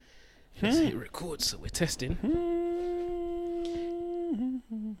Let's hit record, so we're testing.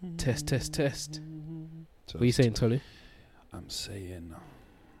 Test. What are you saying, Tolu? I'm saying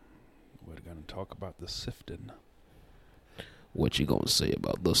we're going to talk about the sifting. What you gonna say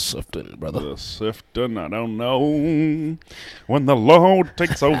about the sifting, brother? The sifting, I don't know. When the Lord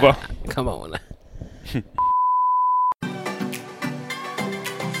takes over. Come on.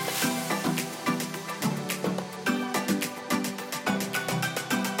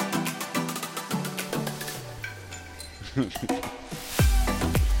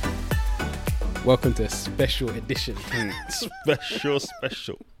 Welcome to a special edition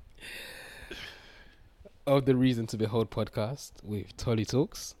Special. of the Reason to Behold podcast with Tolly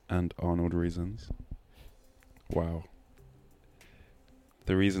Talks. And Arnold Reasons. Wow.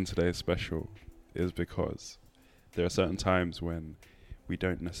 The reason today is special is because there are certain times when we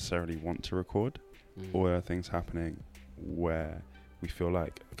don't necessarily want to record, or there are things happening where we feel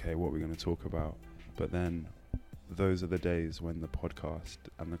like, okay, what are we going to talk about? But then those are the days when the podcast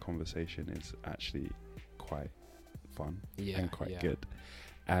and the conversation is actually quite fun and quite good.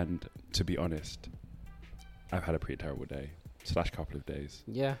 And to be honest, I've had a pretty terrible day / couple of days.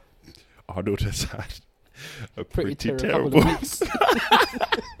 Yeah. Arnold has had a Pretty terrible weeks.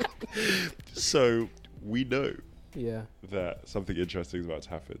 So we know Yeah. that something interesting is about to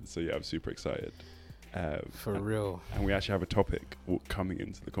happen. So yeah, I'm super excited. For real. And we actually have a topic coming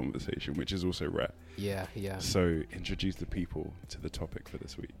into the conversation, which is also rare. Yeah. So introduce the people to the topic for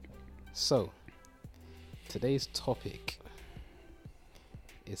this week. So, today's topic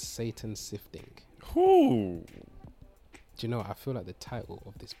is Satan sifting. Ooh. Do you know, I feel like the title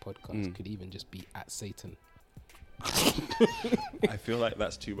of this podcast could even just be At Satan. I feel like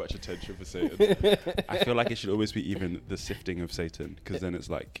that's too much attention for Satan. I feel like it should always be even the sifting of Satan, because then it's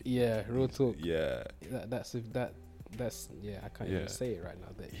like, Yeah, real talk. yeah, That's yeah, I can't even say it right now.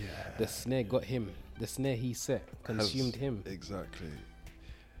 yeah. The snare got him. The snare he set consumed him. Exactly.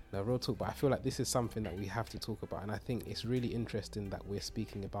 Now, real talk, but I feel like this is something that we have to talk about, and I think it's really interesting that we're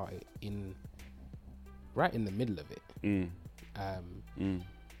speaking about it right in the middle of it.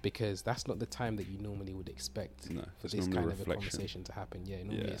 Because that's not the time that you normally would expect for this kind of a conversation to happen. Yeah,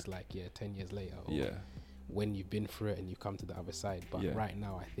 normally it's like 10 years later, or when you've been through it and you come to the other side. But right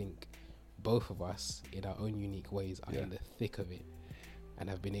now, I think both of us, in our own unique ways, are in the thick of it and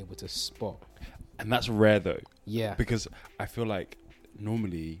have been able to spot. And that's rare though. Yeah. Because I feel like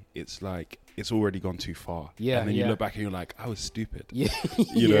normally it's like it's already gone too far. Yeah. And then you look back and you're like, I was stupid. Yeah.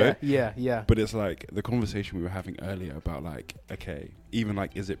 You know? Yeah. But it's like the conversation we were having earlier about like, okay, even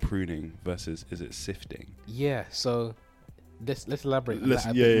like, is it pruning versus is it sifting? Yeah. So let's elaborate. Let's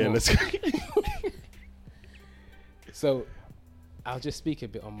So I'll just speak a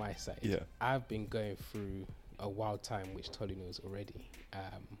bit on my side. Yeah. I've been going through a wild time, which Tolly knows already,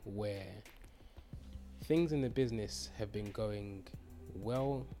 where things in the business have been going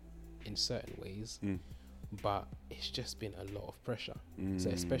well in certain ways, but it's just been a lot of pressure. So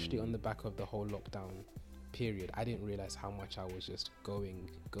especially on the back of the whole lockdown period, I didn't realize how much I was just going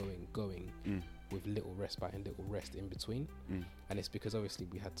with little respite and little rest in between. And it's because obviously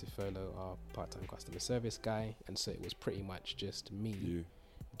we had to furlough our part-time customer service guy, and so it was pretty much just me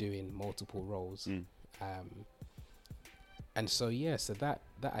doing multiple roles. And so so that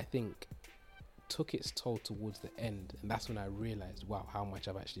I think took its toll towards the end, and that's when I realized, wow, how much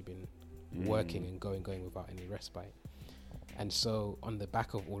I've actually been working and going without any respite. And so on the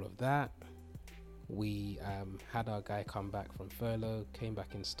back of all of that, we had our guy come back from furlough, came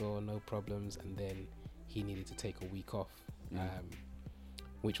back in store, no problems, and then he needed to take a week off,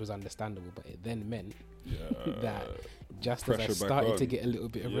 which was understandable, but it then meant that just as I started to get a little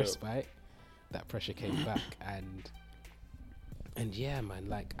bit of respite, that pressure came back, and yeah, man,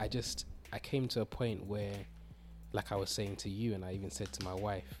 like I came to a point where, like I was saying to you, and I even said to my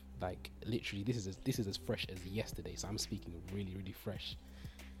wife, like literally this is as fresh as yesterday, so I'm speaking really, really fresh.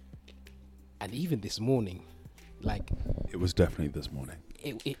 And even this morning, like it was definitely this morning.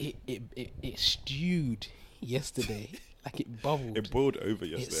 It stewed yesterday, like it bubbled. It boiled over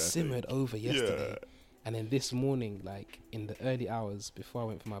yesterday. It simmered over yesterday, and then this morning, like in the early hours before I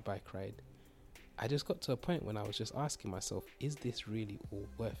went for my bike ride, I just got to a point when I was just asking myself, is this really all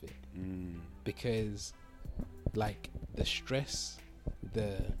worth it? Because like the stress,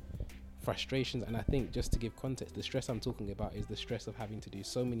 the frustrations, and I think just to give context, the stress I'm talking about is the stress of having to do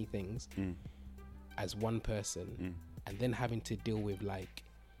so many things as one person, and then having to deal with like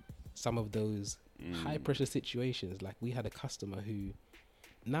some of those high pressure situations. Like we had a customer who,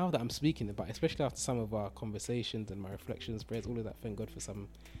 now that I'm speaking about, especially after some of our conversations and my reflections, prayers, all of that, thank God for some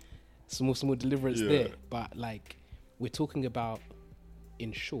small deliverance there. But like we're talking about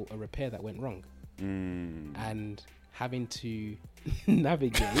in short, a repair that went wrong. Mm. And having to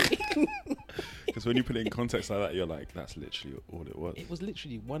navigate. Because when you put it in context like that, you're like, that's literally all it was. It was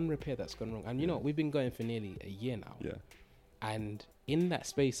literally one repair that's gone wrong. And you know, we've been going for nearly a year now. Yeah. And in that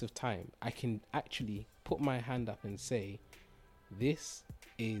space of time, I can actually put my hand up and say, this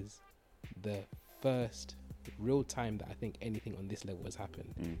is the first real time that I think anything on this level has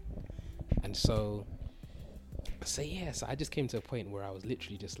happened. Mm. And so I just came to a point where I was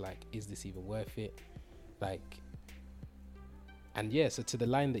literally just like, is this even worth it? Like, and yeah, so to the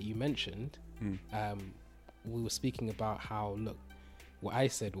line that you mentioned, we were speaking about how, look, what I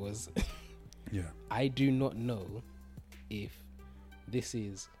said was, yeah, I do not know if this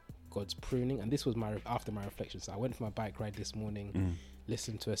is God's pruning. And this was after my reflection. So I went for my bike ride this morning,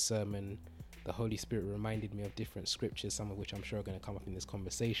 listened to a sermon. The Holy Spirit reminded me of different scriptures, some of which I'm sure are going to come up in this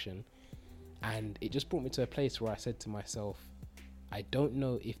conversation. And it just brought me to a place where I said to myself, I don't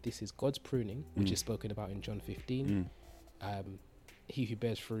know if this is God's pruning, which is spoken about in John 15. He who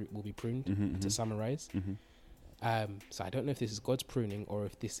bears fruit will be pruned, to summarize. So I don't know if this is God's pruning or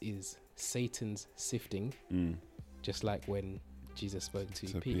if this is Satan's sifting, just like when Jesus spoke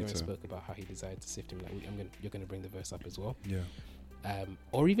to Peter and spoke about how he desired to sift him. Like you're going to bring the verse up as well. Yeah.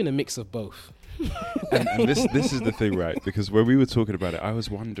 Or even a mix of both. and this is the thing, right? Because when we were talking about it, I was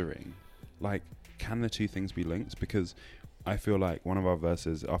wondering, like, can the two things be linked? Because I feel like one of our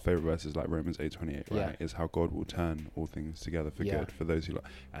verses, our favorite verses, like Romans 8:28, right, is how God will turn all things together for good for those who love.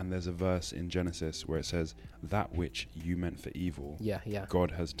 And there's a verse in Genesis where it says, that which you meant for evil,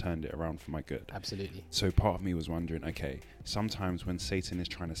 God has turned it around for my good. Absolutely. So part of me was wondering, okay, sometimes when Satan is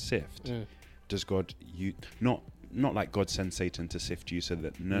trying to sift, does God, not like God sends Satan to sift you so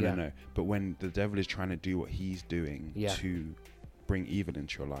that, no. But when the devil is trying to do what he's doing to bring evil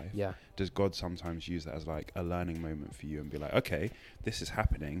into your life, does God sometimes use that as like a learning moment for you and be like, okay, this is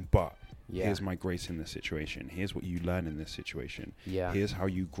happening, but here's my grace in this situation. Here's what you learn in this situation. Here's how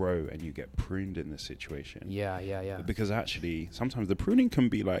you grow and you get pruned in this situation. Because actually, sometimes the pruning can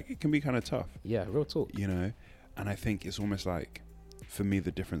be like, it can be kind of tough. Yeah, real talk. You know? And I think it's almost like, for me,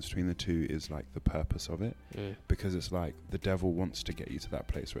 the difference between the two is like the purpose of it, because it's like the devil wants to get you to that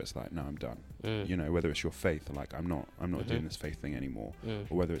place where it's like, no, I'm done. You know, whether it's your faith, or like I'm not doing this faith thing anymore,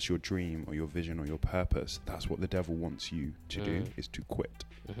 or whether it's your dream or your vision or your purpose. That's what the devil wants you to do, is to quit.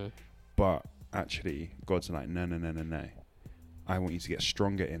 But actually, God's like, no. I want you to get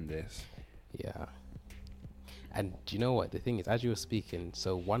stronger in this. Yeah. And do you know what the thing is? As you were speaking,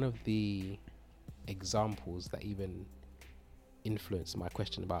 so one of the examples that even influenced my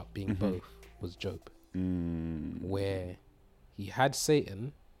question about being both was Job, where he had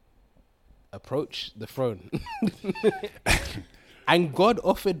Satan approach the throne and God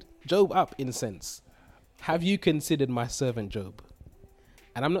offered Job up in a sense. Have you considered my servant Job?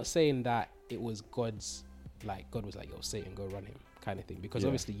 And I'm not saying that it was God's, like God was like, yo, Satan, go run him kind of thing, because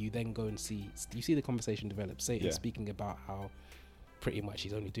obviously you then go and see the conversation develop, Satan speaking about how pretty much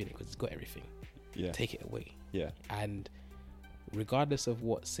he's only doing it because he's got everything, take it away. And regardless of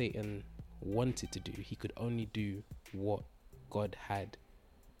what Satan wanted to do, he could only do what God had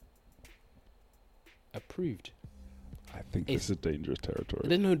approved. I think this is dangerous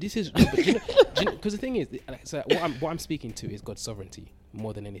territory. No, this is because the thing is, so what I'm speaking to is God's sovereignty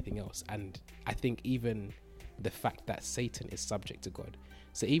more than anything else, and I think even the fact that Satan is subject to God.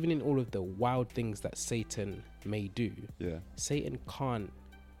 So even in all of the wild things that Satan may do, Satan can't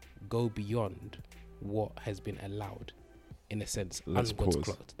go beyond what has been allowed. In a sense, Let's God's pause.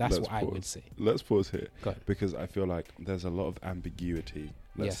 cloth. That's what I would say. Let's pause here, because I feel like there's a lot of ambiguity,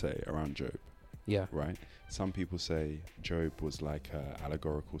 let's say, around Job. Right? Some people say Job was like an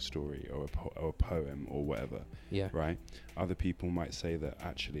allegorical story or a poem or whatever. Right? Other people might say that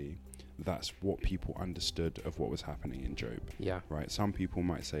actually that's what people understood of what was happening in Job. Right? Some people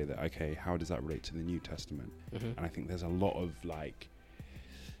might say that, okay, how does that relate to the New Testament? And I think there's a lot of like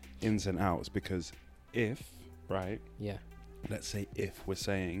ins and outs, because let's say if we're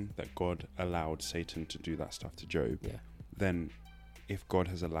saying that God allowed Satan to do that stuff to Job, then if God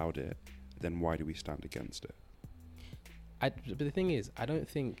has allowed it, then why do we stand against it? But the thing is, I don't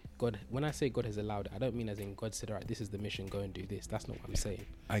think God, when I say God has allowed it, I don't mean as in God said, all right, this is the mission, go and do this. That's not what I'm saying.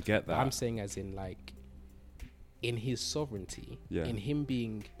 I get that. But I'm saying as in like, in his sovereignty, in him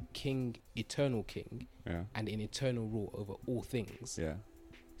being king, eternal king, and in eternal rule over all things,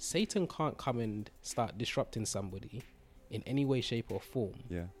 Satan can't come and start disrupting somebody in any way, shape or form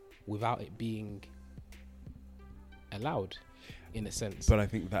without it being allowed, in a sense. But I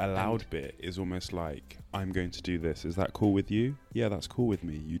think that allowed bit is almost like, I'm going to do this. Is that cool with you? Yeah, that's cool with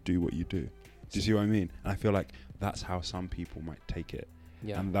me. You do what you do. Do you see what I mean? And I feel like that's how some people might take it.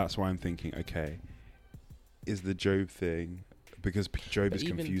 Yeah. And that's why I'm thinking, okay, is the Job thing, because Job is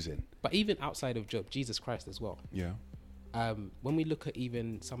confusing. But even outside of Job, Jesus Christ as well. Yeah. When we look at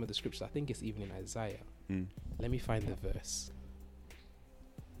even some of the scriptures, I think it's even in Isaiah. Let me find the verse.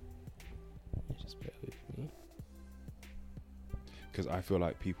 Just bear with me. Because I feel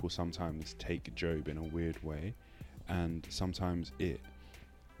like people sometimes take Job in a weird way, and sometimes it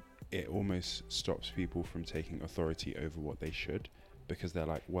almost stops people from taking authority over what they should, because they're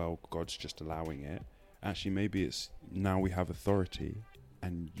like, well, God's just allowing it. Actually, maybe it's now we have authority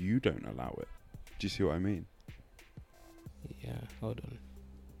and you don't allow it. Do you see what I mean? Yeah, hold on.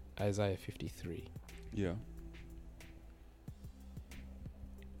 Isaiah 53. Yeah.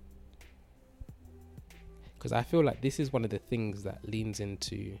 Because I feel like this is one of the things that leans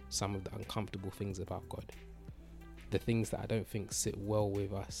into some of the uncomfortable things about God. The things that I don't think sit well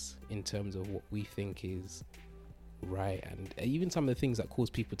with us in terms of what we think is right, and even some of the things that cause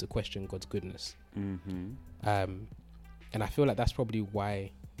people to question God's goodness. Mm-hmm. And I feel like that's probably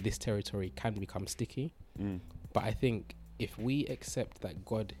why this territory can become sticky. But I think if we accept that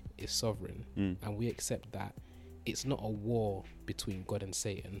God is sovereign and we accept that it's not a war between God and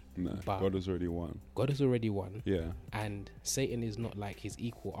Satan. No, but God has already won. God has already won. Yeah. And Satan is not like his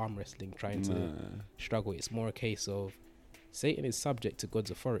equal arm wrestling trying to struggle. It's more a case of Satan is subject to God's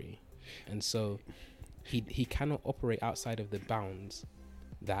authority. And so he cannot operate outside of the bounds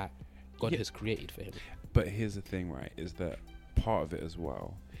that God has created for him. But here's the thing, right, is that part of it as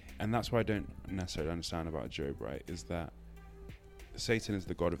well, and that's why I don't necessarily understand about Job, right, is that Satan is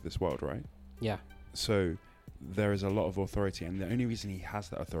the god of this world, right? Yeah. So there is a lot of authority, and the only reason he has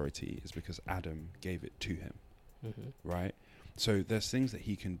that authority is because Adam gave it to him, right? So there's things that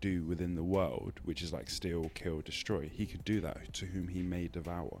he can do within the world, which is like steal, kill, destroy. He could do that to whom he may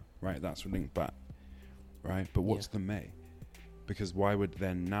devour, right? That's linked back, right? But what's the may? Because why would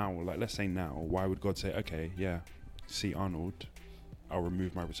then now, like let's say now, why would God say, okay, yeah, see Arnold, I'll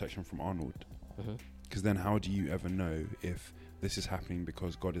remove my protection from Arnold? Because then how do you ever know if this is happening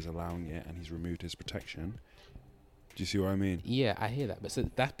because God is allowing it and he's removed his protection? Do you see what I mean? Yeah, I hear that.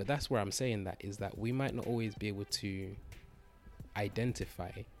 But that's where I'm saying that is that we might not always be able to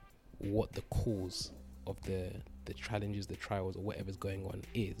identify what the cause of the challenges, the trials, or whatever's going on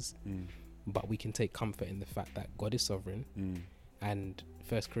is. But we can take comfort in the fact that God is sovereign. And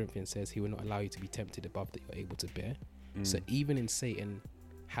 1 Corinthians says he will not allow you to be tempted above that you're able to bear. So even in Satan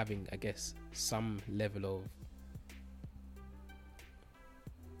having, I guess, some level of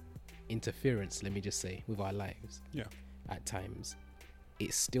interference, let me just say, with our lives, at times,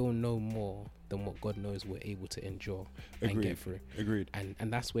 it's still no more than what God knows we're able to endure and get through. Agreed.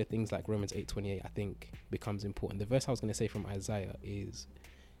 And that's where things like Romans 8:28 I think becomes important. The verse I was going to say from Isaiah is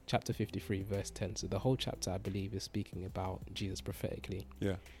chapter 53 verse 10. So the whole chapter I believe is speaking about Jesus prophetically.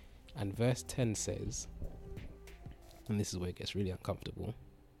 Yeah. And verse 10 says, and this is where it gets really uncomfortable,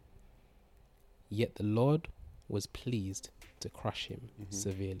 yet the Lord was pleased to crush him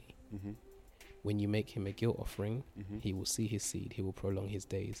severely. When you make him a guilt offering, he will see his seed, he will prolong his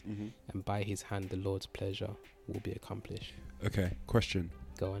days, and by his hand the Lord's pleasure will be accomplished. Okay, question.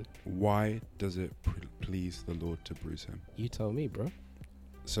 Go on. Why does it please the Lord to bruise him? You tell me, bro.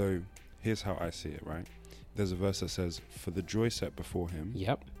 So here's how I see it, right? There's a verse that says, for the joy set before him,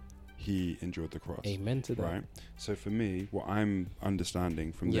 he endured the cross. Amen to that. Right? So for me, what I'm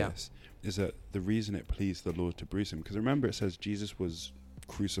understanding from this is that the reason it pleased the Lord to bruise him, because remember it says Jesus was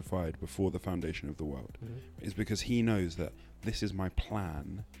crucified before the foundation of the world, is because he knows that this is my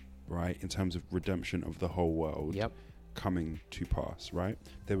plan, right, in terms of redemption of the whole world coming to pass, right?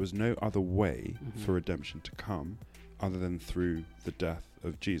 There was no other way for redemption to come other than through the death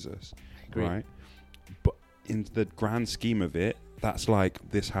of Jesus, right? But in the grand scheme of it, that's like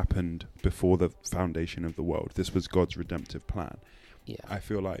this happened before the foundation of the world. This was God's redemptive plan. I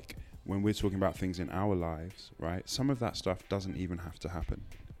feel like when we're talking about things in our lives, right, some of that stuff doesn't even have to happen.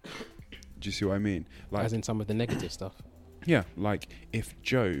 Do you see what I mean? Like, as in some of the negative stuff. Yeah, like if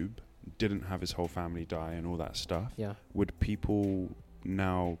Job didn't have his whole family die and all that stuff, would people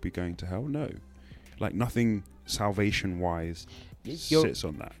now be going to hell? No. Like nothing salvation-wise sits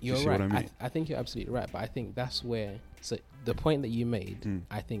on that. Do you see right. what I mean? I think you're absolutely right, but I think that's where... So the point that you made,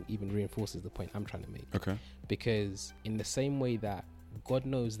 I think even reinforces the point I'm trying to make. Okay. Because in the same way that God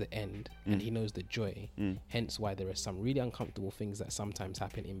knows the end and he knows the joy, hence why there are some really uncomfortable things that sometimes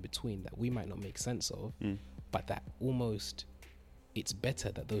happen in between that we might not make sense of, but that almost it's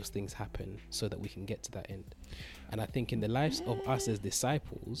better that those things happen so that we can get to that end. And I think in the lives of us as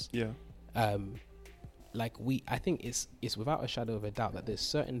disciples, like I think it's without a shadow of a doubt that there's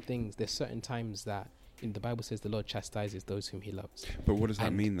certain things, there's certain times that the Bible says the Lord chastises those whom He loves. But what does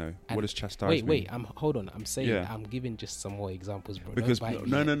that mean, though? What does chastise mean? Hold on. I'm saying I'm giving just some more examples, bro. Because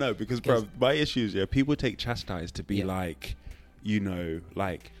no. Because bro, my issues, people take chastise to be like, you know,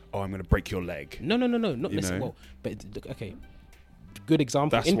 like, oh, I'm gonna break your leg. No. Not necessarily. Well, but okay, good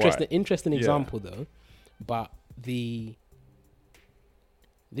example. Interesting example though. But this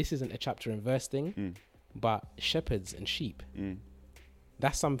isn't a chapter and verse thing, but shepherds and sheep.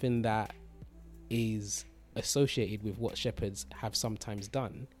 That's something that is associated with what shepherds have sometimes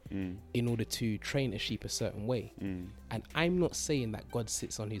done in order to train a sheep a certain way. And I'm not saying that God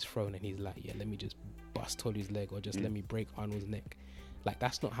sits on his throne and he's like, yeah, let me just bust Tolu's leg or just let me break Arnold's neck. Like,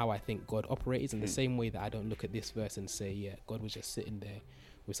 that's not how I think God operates, in the same way that I don't look at this verse and say, yeah, God was just sitting there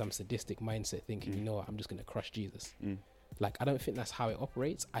with some sadistic mindset thinking, you know what, I'm just going to crush Jesus. Like, I don't think that's how it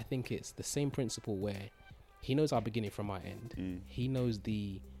operates. I think it's the same principle where he knows our beginning from our end. He knows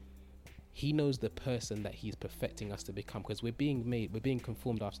the person that he's perfecting us to become, because we're being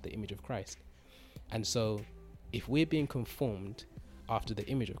conformed after the image of Christ. And so if we're being conformed after the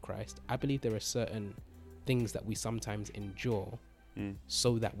image of Christ, I believe there are certain things that we sometimes endure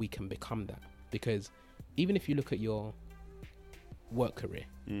so that we can become that. Because even if you look at your work career,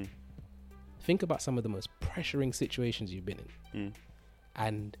 think about some of the most pressuring situations you've been in,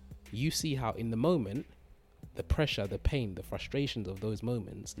 and you see how in the moment, the pressure, the pain, the frustrations of those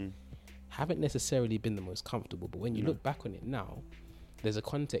moments haven't necessarily been the most comfortable. But when you look back on it now, there's a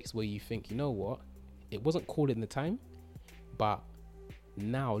context where you think, you know what, it wasn't cool in the time, but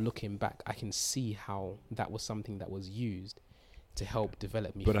now looking back, I can see how that was something that was used to help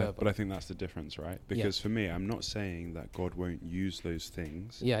develop me further. But I think that's the difference, right? Because for me, I'm not saying that God won't use those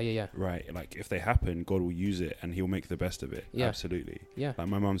things. Yeah. Right? Like, if they happen, God will use it and he'll make the best of it. Yeah. Absolutely. Yeah. Like,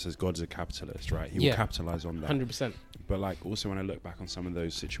 my mum says God's a capitalist, right? He will capitalize on that. 100%. But, like, also when I look back on some of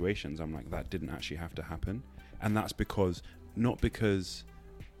those situations, I'm like, that didn't actually have to happen. And that's not because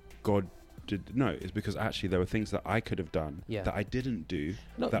God it's because actually there were things that I could have done that I didn't do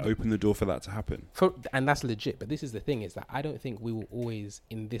that opened the door for that to happen. And that's legit. But this is the thing, is that I don't think we will always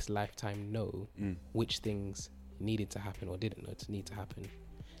in this lifetime know which things needed to happen or didn't need to happen.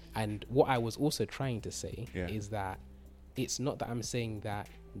 And what I was also trying to say is that it's not that I'm saying that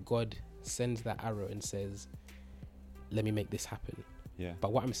God sends that arrow and says, let me make this happen. Yeah.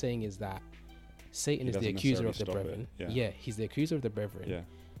 But what I'm saying is that Satan is the accuser of the brethren. He's the accuser of the brethren. Yeah.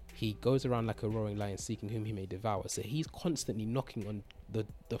 He goes around like a roaring lion seeking whom he may devour. So he's constantly knocking on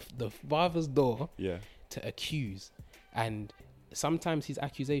the Father's door to accuse. And sometimes his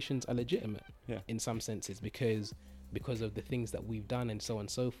accusations are legitimate in some senses because of the things that we've done and so on and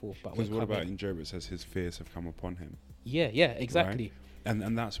so forth. But because what about in Job, it says his fears have come upon him. Yeah, exactly. Right?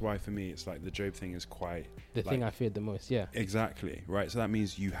 And that's why for me it's like the Job thing is quite the thing I feared the most. Yeah, exactly. Right. So that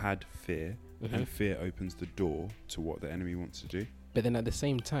means you had fear, and fear opens the door to what the enemy wants to do. But then at the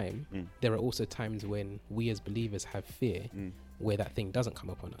same time, there are also times when we as believers have fear where that thing doesn't come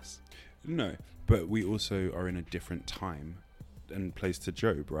upon us. No, but we also are in a different time and place to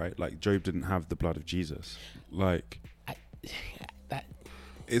Job, right? Like, Job didn't have the blood of Jesus. Like,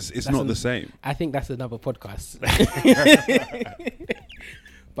 it's not the same. I think that's another podcast.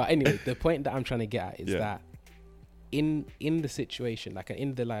 But anyway, the point that I'm trying to get at is that in the situation, like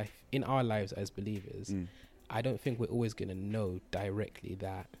in our lives as believers, I don't think we're always going to know directly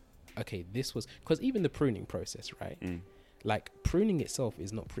that, okay, this was... Because even the pruning process, right? Like, pruning itself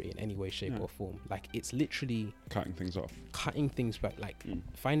is not pretty in any way, shape or form. Like, it's literally... Cutting things off. Cutting things back. Like,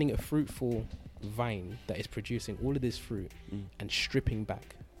 finding a fruitful vine that is producing all of this fruit and stripping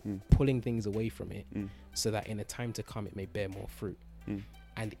back, pulling things away from it so that in a time to come it may bear more fruit.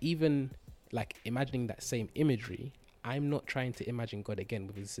 And even, like, imagining that same imagery... I'm not trying to imagine God again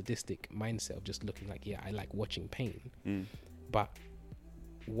with a sadistic mindset of just looking like, I like watching pain. But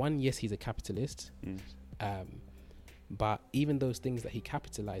yes, he's a capitalist. But even those things that he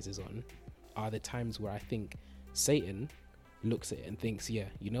capitalizes on are the times where I think Satan looks at it and thinks, you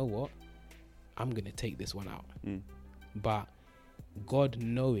know what? I'm going to take this one out. But God,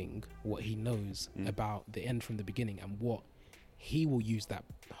 knowing what he knows about the end from the beginning and what he will use that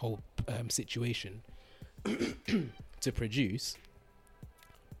whole situation to produce,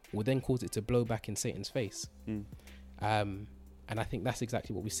 will then cause it to blow back in Satan's face. And I think that's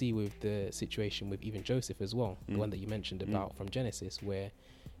exactly what we see with the situation with even Joseph as well, the one that you mentioned about from Genesis, where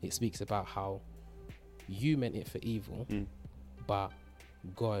it speaks about how you meant it for evil, but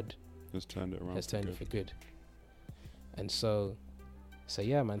God has turned it around, it for good. And so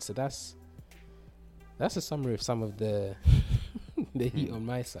yeah, man, so that's a summary of some of the the heat on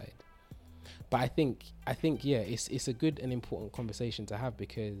my side. But I think, it's a good and important conversation to have,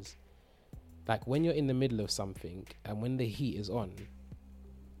 because Like when you're in the middle of something and when the heat is on,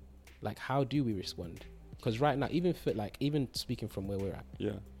 like how do we respond? Because right now, even speaking from where we're at,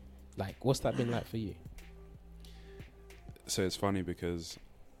 Yeah. like what's that been like for you? So it's funny because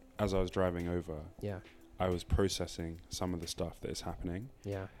as I was driving over, Yeah. I was processing some of the stuff that is happening,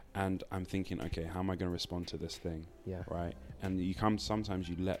 Yeah. and I'm thinking, okay, how am I going to respond to this thing? Yeah. Right? And sometimes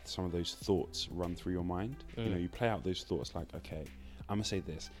you let some of those thoughts run through your mind. You know, you play out those thoughts like, okay, I'm going to say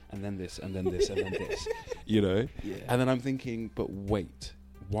this, and then this, and then this, and then this, you know? Yeah. And then I'm thinking, but wait,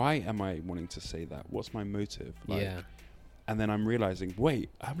 why am I wanting to say that? What's my motive? Like, Yeah. And then I'm realizing, wait,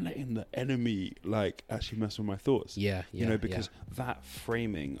 I'm letting the enemy like actually mess with my thoughts. Yeah. You know, because that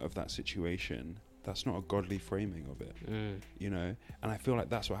framing of that situation, that's not a godly framing of it, you know? And I feel like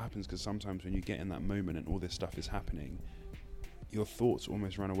that's what happens, because sometimes when you get in that moment and all this stuff is happening, your thoughts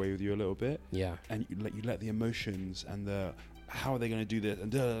almost run away with you a little bit. Yeah. And you let the emotions and the, how are they going to do this?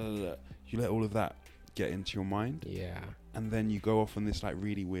 And you let all of that get into your mind. Yeah. And then you go off on this like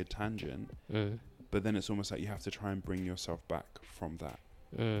really weird tangent. But then it's almost like you have to try and bring yourself back from that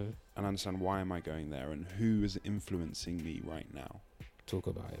and understand, why am I going there and who is influencing me right now? Talk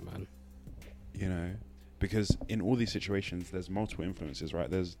about it, man. You know, because in all these situations, there's multiple influences,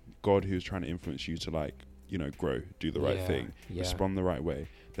 right? There's God who's trying to influence you to like, you know, grow, do the right thing, respond the right way.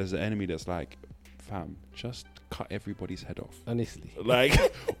 There's the enemy that's like, fam, just cut everybody's head off. Honestly. Like,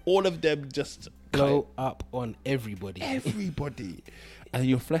 all of them just blow up on everybody. Everybody. And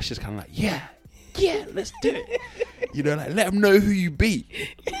your flesh is kind of like, yeah, let's do it. You know, like, let them know who you be.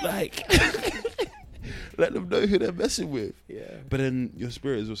 Like, let them know who they're messing with. Yeah. But then your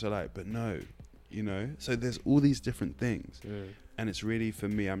spirit is also like, but no, you know? So there's all these different things. And it's really, for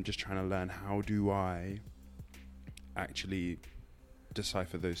me, I'm just trying to learn, how do I actually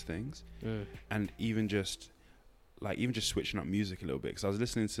decipher those things? And even just switching up music a little bit, because I was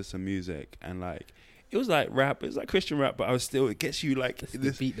listening to some music and like, it was like rap, it was like Christian rap, but it gets you like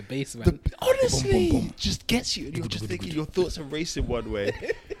this beat, the bass, man. Honestly, boom, boom, boom. Just gets you, and you're just thinking your thoughts are racing one way,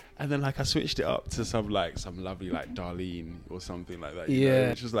 and then like I switched it up to some lovely like Darlene or something like that. You know?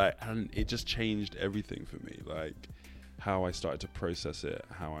 Which was like, and it just changed everything for me, like how I started to process it,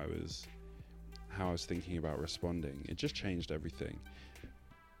 how I was thinking about responding. It just changed everything.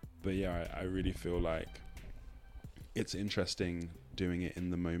 But yeah, I really feel like it's interesting doing it in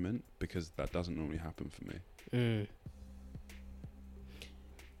the moment, because that doesn't normally happen for me.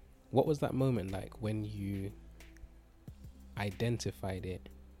 What was that moment like when you identified it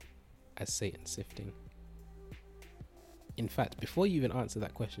as Satan sifting? In fact, before you even answer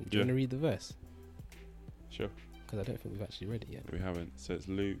that question, do you want to read the verse? Sure. Because I don't think we've actually read it yet. We haven't. So it's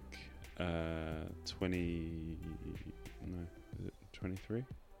Luke 23?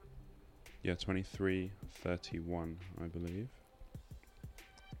 Yeah, 23:31, I believe.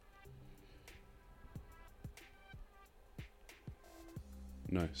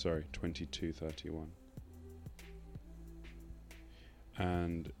 No, sorry, 22:31.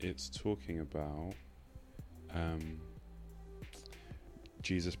 And it's talking about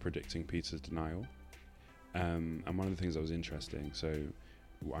Jesus predicting Peter's denial. And one of the things that was interesting, so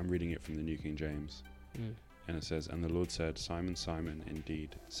I'm reading it from the New King James, and it says, "And the Lord said, Simon, Simon,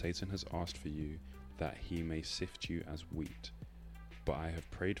 indeed, Satan has asked for you that he may sift you as wheat. But I have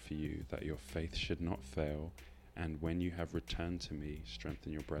prayed for you that your faith should not fail, and when you have returned to me,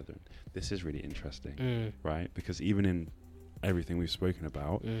 strengthen your brethren." This is really interesting, right? Because even in everything we've spoken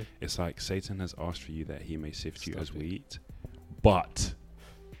about, it's like Satan has asked for you that he may sift you as wheat, but,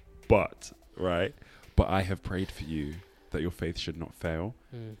 right? But I have prayed for you that your faith should not fail,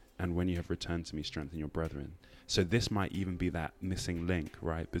 and when you have returned to me, strengthen your brethren. So this might even be that missing link,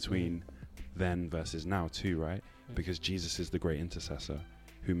 right, between then versus now too, right? Because Jesus is the great intercessor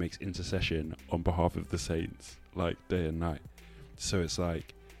who makes intercession on behalf of the saints, like day and night. So it's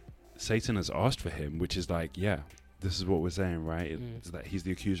like Satan has asked for him, which is like, yeah, this is what we're saying, right? It's that he's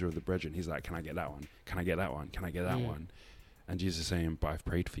the accuser of the brethren. He's like, can I get that one? Can I get that one? Can I get that one? And Jesus is saying, but I've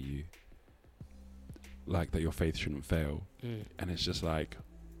prayed for you, like that your faith shouldn't fail. And it's just like,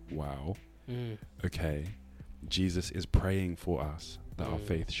 wow, okay, Jesus is praying for us that our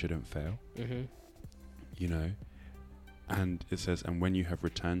faith shouldn't fail, you know? And it says, and when you have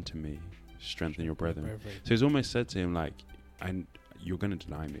returned to me, strengthen your brethren. So he's almost said to him, like, you're going to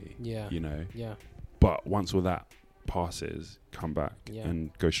deny me, you know? Yeah. But once all that passes, come back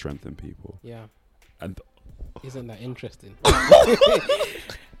and go strengthen people. Yeah. And isn't that interesting?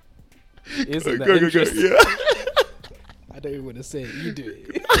 Isn't that interesting? Yeah. I don't even want to say it. You do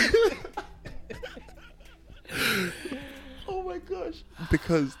it. Oh my gosh.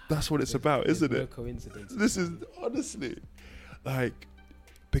 Because that's what it's about, isn't it? No coincidence. This is honestly, like,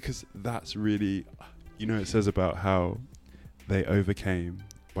 because that's really, it says about how they overcame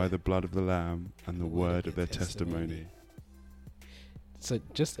by the blood of the Lamb and the word of their testimony. So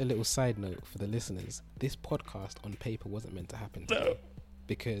just a little side note for the listeners, this podcast on paper wasn't meant to happen today,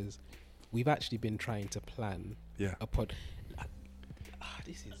 because we've actually been trying to plan a pod.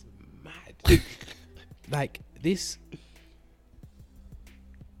 This is mad. Like this,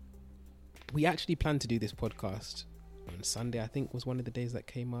 we actually planned to do this podcast on Sunday, I think was one of the days that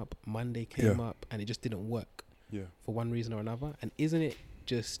came up. Monday came up, and it just didn't work for one reason or another. And isn't it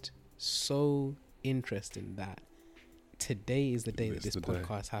just so interesting that today is the day that this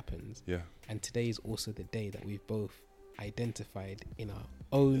podcast happens, and today is also the day that we've both identified in our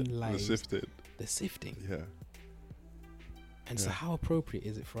own lives the sifting. And so how appropriate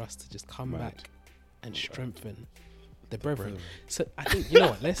is it for us to just come back and strengthen the brethren? So I think, you know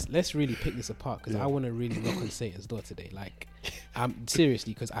what, let's really pick this apart, because I want to really knock on Satan's door today. Like,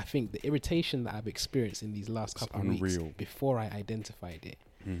 seriously, because I think the irritation that I've experienced in these last couple of weeks before I identified it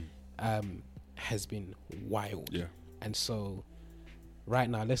has been wild. And so right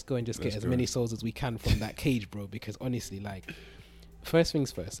now, let's go and just get as many souls as we can from that cage, bro, because honestly, like, first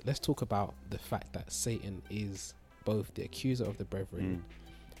things first, let's talk about the fact that Satan is both the accuser of the brethren,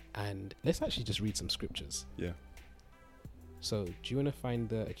 and let's actually just read some scriptures. So do you want to find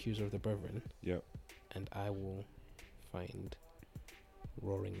the accuser of the brethren? And I will find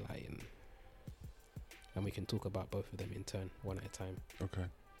roaring lion, and we can talk about both of them in turn, one at a time. Okay.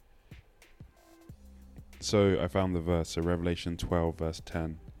 So I found the verse, so Revelation 12 verse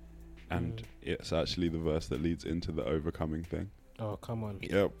 10, and it's actually the verse that leads into the overcoming thing. Oh, come on.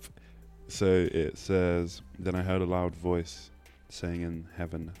 Yep. So it says, "Then I heard a loud voice saying in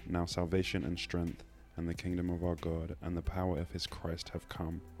heaven, now salvation and strength and the kingdom of our God and the power of his Christ have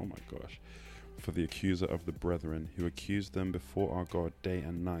come." Oh my gosh. "For the accuser of the brethren who accused them before our God day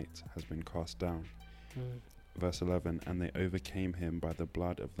and night has been cast down." Verse 11, "And they overcame him by the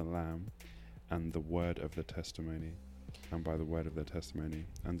blood of the Lamb and the word of the testimony, and by the word of their testimony,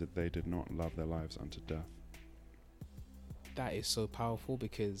 and that they did not love their lives unto death." That is so powerful,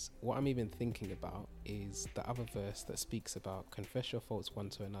 because what I'm even thinking about is the other verse that speaks about confess your faults one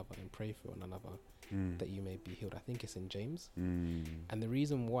to another and pray for one another that you may be healed. I think it's in James. And the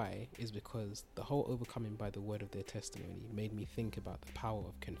reason why is because the whole overcoming by the word of their testimony made me think about the power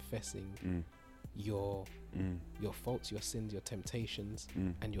of confessing your faults, your sins, your temptations,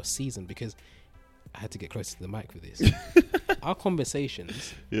 and your season, because I had to get closer to the mic for this. Our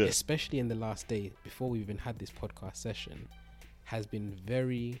conversations, especially in the last day before we even had this podcast session, has been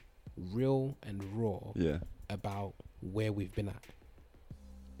very real and raw about where we've been at.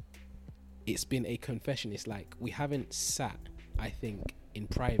 It's been a confession. It's like we haven't sat, I think, in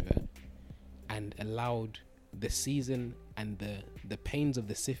private and allowed the season and the pains of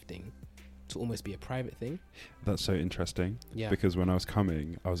the sifting to almost be a private thing. That's so interesting. Because when I was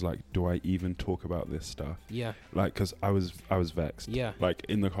coming, I was like, do I even talk about this stuff? Like, because I was vexed. Like,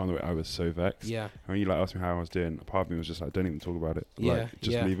 in the car on the way, I was so vexed. And when you like asked me how I was doing, a part of me was just like, don't even talk about it. Like,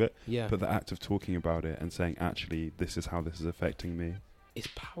 just leave it. But the act of talking about it and saying, actually, this is how this is affecting me, it's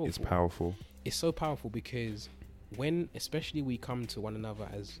powerful. It's powerful. It's so powerful, because when especially we come to one another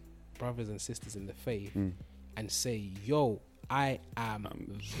as brothers and sisters in the faith and say, yo, I am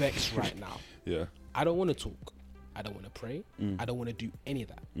vexed right now. I don't want to talk. I don't want to pray. I don't want to do any of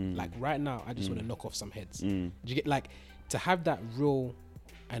that. Like right now, I just want to knock off some heads. Do you get, like, to have that real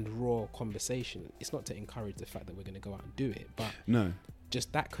and raw conversation? It's not to encourage the fact that we're going to go out and do it, but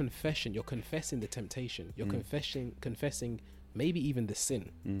just that confession. You're confessing the temptation. You're confessing maybe even the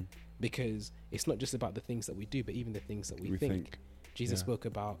sin, because it's not just about the things that we do, but even the things that we think. Jesus spoke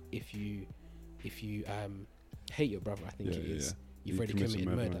about if you hate your brother, I think it is, you've already committed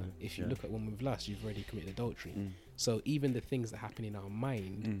murder. If you look at one with lust, you've already committed adultery. So even the things that happen in our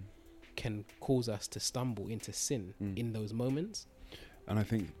mind can cause us to stumble into sin in those moments. And I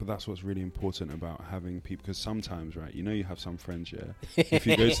think, but that's what's really important about having people, because sometimes, right, you know, you have some friends, if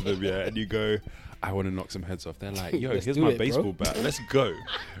you go to them, and you go, I want to knock some heads off, they're like, yo, here's my baseball bat, let's go,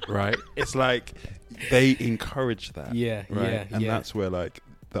 right? It's like, they encourage that, right? And that's where, like,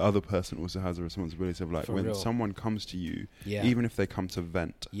 the other person also has a responsibility of, like, For when real. someone comes to you, even if they come to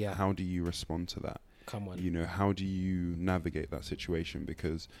vent, how do you respond to that? Come on. You know, how do you navigate that situation?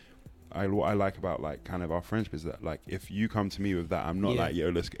 Because what I like about, like, kind of our friendship is that, like, if you come to me with that, I'm not like, yo,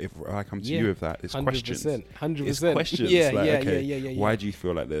 if I come to you with that, it's 100%, questions. 100%. It's questions. Why do you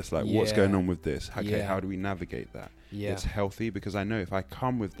feel like this? Like, what's going on with this? Okay, how do we navigate that? It's healthy, because I know if I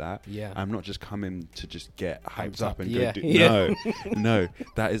come with that, I'm not just coming to just get hyped up and go do. No,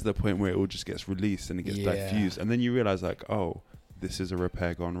 that is the point where it all just gets released and it gets diffused. And then you realize, like, oh, this is a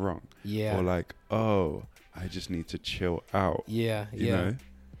repair gone wrong. Yeah. Or like, oh, I just need to chill out. Yeah. You Yeah. know?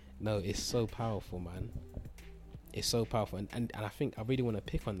 No, it's so powerful, man. It's so powerful. And I think I really want to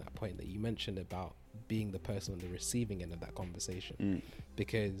pick on that point that you mentioned about being the person on the receiving end of that conversation.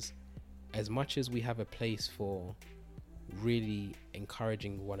 Because as much as we have a place for really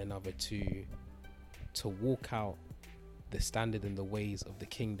encouraging one another to walk out the standard and the ways of the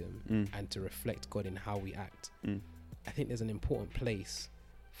kingdom and to reflect God in how we act, I think there's an important place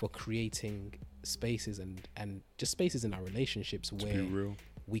for creating spaces and just spaces in our relationships where be real.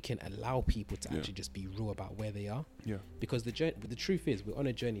 we can allow people to actually just be real about where they are. Yeah. Because the truth is, we're on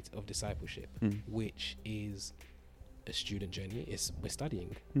a journey of discipleship, which is a student journey. We're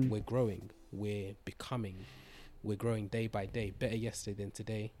studying, we're growing, we're becoming, we're growing day by day, better yesterday than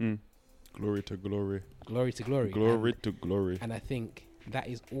today. Glory to glory. Glory to glory. Glory to glory. And I think that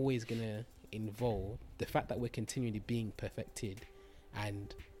is always going to involve the fact that we're continually being perfected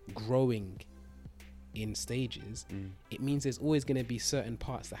and growing in stages. It means there's always going to be certain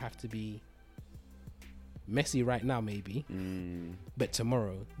parts that have to be messy right now, maybe, but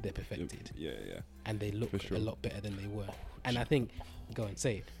tomorrow they're perfected. Yeah. And they look sure. a lot better than they were. And I think, go and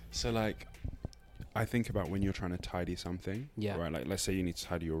say it. So like, I think about when you're trying to tidy something. Yeah. Right. Like, let's say you need to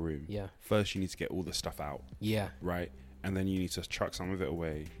tidy your room. Yeah. First, you need to get all the stuff out. Yeah. Right. And then you need to chuck some of it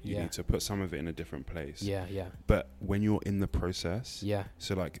away. You need to put some of it in a different place. Yeah. But when you're in the process. Yeah.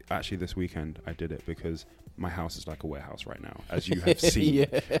 So like, actually this weekend I did it because my house is like a warehouse right now, as you have seen.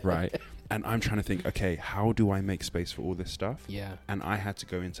 Right. And I'm trying to think, okay, how do I make space for all this stuff? Yeah. And I had to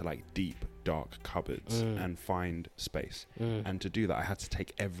go into like deep, dark cupboards and find space. And to do that, I had to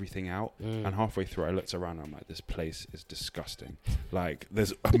take everything out. And halfway through, I looked around and I'm like, this place is disgusting. Like,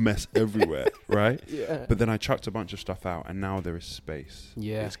 there's a mess everywhere, right? Yeah. But then I chucked a bunch of stuff out and now there is space.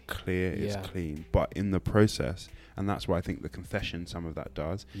 Yeah. It's clear, it's Yeah. clean. But in the process, and that's why I think the confession, some of that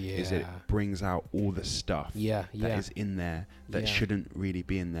does, is it brings out all the stuff that is in there that shouldn't really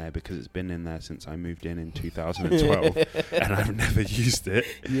be in there because it's been in there since I moved in 2012 and I've never used it.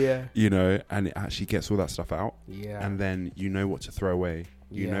 Yeah. You know, and it actually gets all that stuff out. Yeah. And then you know what to throw away.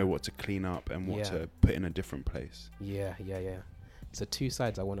 You know what to clean up and what to put in a different place. Yeah. So two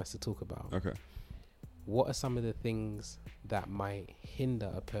sides I want us to talk about. Okay. What are some of the things that might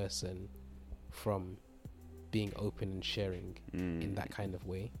hinder a person from being open and sharing in that kind of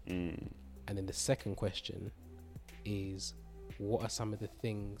way? And then the second question is, what are some of the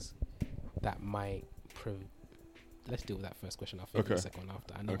things that might let's deal with that first question. I'll figure the second one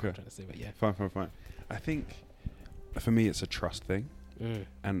after. I know what I'm trying to say, but yeah. Fine. I think for me it's a trust thing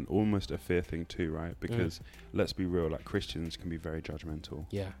and almost a fear thing too, right? Because let's be real, like Christians can be very judgmental.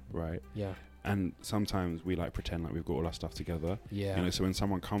 Yeah. Right? Yeah. And sometimes we like pretend like we've got all our stuff together. Yeah. You know, so when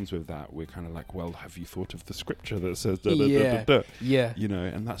someone comes with that, we're kind of like, well, have you thought of the scripture that says da da da da da? Yeah. You know,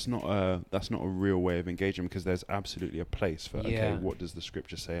 and that's not a real way of engaging, because there's absolutely a place for okay, what does the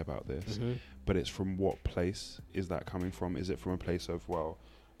scripture say about this? But it's from what place is that coming from? Is it from a place of, well,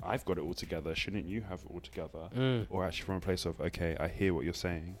 I've got it all together, shouldn't you have it all together? Or actually from a place of, okay, I hear what you're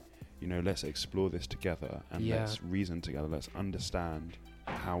saying, you know, let's explore this together and let's reason together, let's understand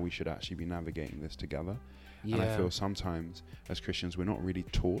how we should actually be navigating this together. And I feel sometimes as Christians we're not really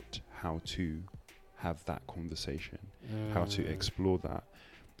taught how to have that conversation, how to explore that.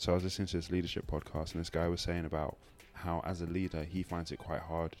 So I was listening to this leadership podcast and this guy was saying about how as a leader he finds it quite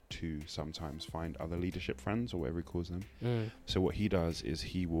hard to sometimes find other leadership friends, or whatever he calls them. So what he does is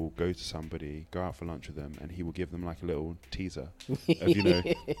he will go to somebody, go out for lunch with them, and he will give them like a little teaser of, you know,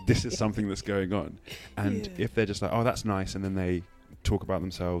 this is something that's going on. And if they're just like, oh, that's nice, and then they talk about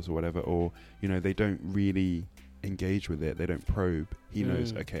themselves or whatever, or, you know, they don't really engage with it, they don't probe, he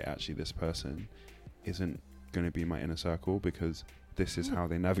knows, okay, actually this person isn't going to be my inner circle because this is how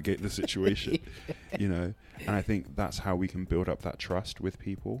they navigate the situation. You know, and I think that's how we can build up that trust with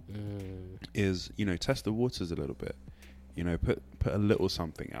people is, you know, test the waters a little bit, you know, put a little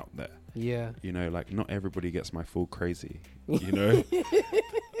something out there. You know, like not everybody gets my full crazy, you know.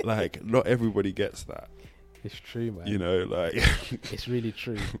 Like not everybody gets that. It's true, man. You know, like it's really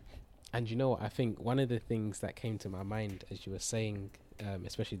true. And you know what, I think one of the things that came to my mind as you were saying,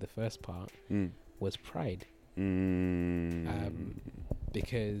 especially the first part, was pride.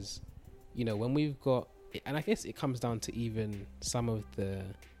 Because, you know, when we've got, and I guess it comes down to even some of the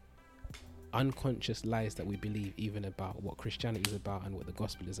unconscious lies that we believe even about what Christianity is about and what the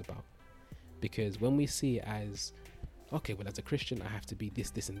gospel is about. Because when we see it as, okay, well, as a Christian I have to be this,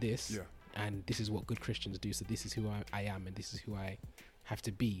 this and this, and this is what good Christians do, so this is who I am and this is who I have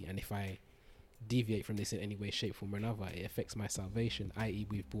to be, and if I deviate from this in any way, shape, form or another, it affects my salvation, i.e.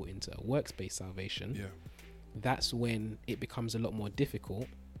 we've brought into a works-based salvation, that's when it becomes a lot more difficult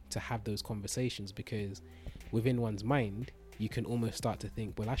to have those conversations, because within one's mind, you can almost start to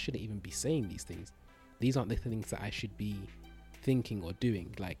think, well, I shouldn't even be saying these things. These aren't the things that I should be thinking or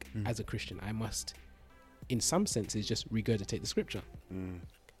doing. Like, as a Christian, I must, in some senses, just regurgitate the scripture.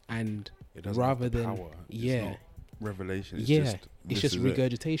 And It doesn't rather have the than, power. It's yeah, not revelation. It's yeah, just, it's this just is it.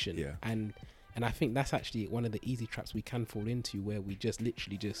 regurgitation. Yeah. And I think that's actually one of the easy traps we can fall into, where we just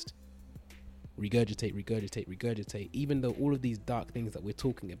literally just regurgitate, even though all of these dark things that we're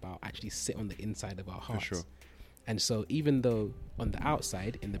talking about actually sit on the inside of our hearts. For sure. And so even though on the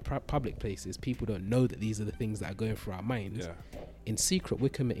outside, in the public places, people don't know that these are the things that are going through our minds, in secret, we're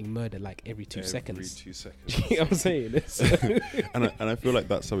committing murder like every 2 seconds. Every 2 seconds. You know what I'm saying? and I feel like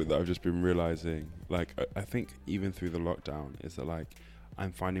that's something that I've just been realizing. Like, I think even through the lockdown, is that like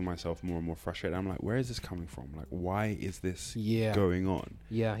I'm finding myself more and more frustrated. I'm like, where is this coming from? Like, why is this going on?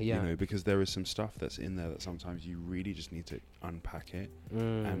 Yeah. You know, because there is some stuff that's in there that sometimes you really just need to unpack it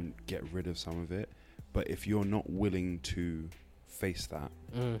and get rid of some of it. But if you're not willing to face that,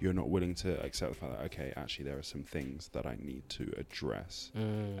 you're not willing to accept the fact that, okay, actually there are some things that I need to address,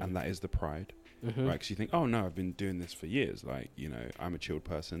 and that is the pride, right? Because you think, oh no, I've been doing this for years, like, you know, I'm a chilled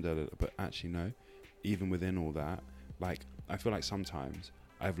person, but actually no, even within all that, like, I feel like sometimes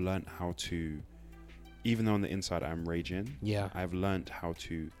I've learned how to, even though on the inside I'm raging, I've learned how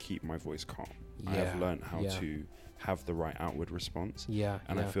to keep my voice calm. I have learned how to have the right outward response.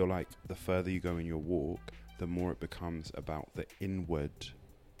 And I feel like the further you go in your walk, the more it becomes about the inward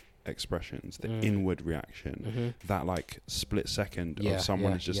expressions, the inward reaction, that like split second of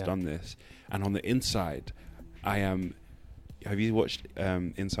someone has just done this. And on the inside, I am, have you watched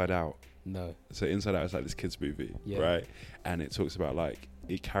Inside Out? No. So Inside Out is like this kids movie, right? And it talks about like,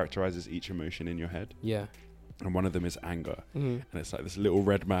 it characterizes each emotion in your head. And one of them is anger. And it's like this little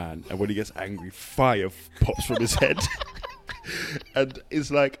red man, and when he gets angry, fire pops from his head. And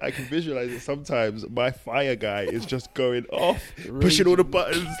it's like, I can visualize it sometimes. My fire guy is just going off, pushing all the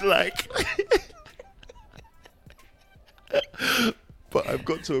buttons, like. But I've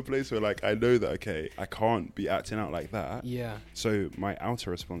got to a place where, like, I know that, okay, I can't be acting out like that. So my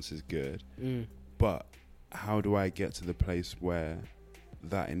outer response is good. But how do I get to the place where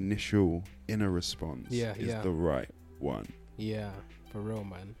that initial inner response is the right one? For real,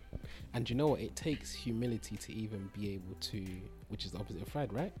 man. And you know what? It takes humility to even be able to, which is the opposite of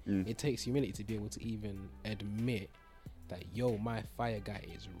pride, right? It takes humility to be able to even admit that, yo, my fire guy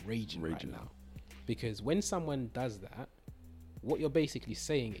is raging right now. Because when someone does that, what you're basically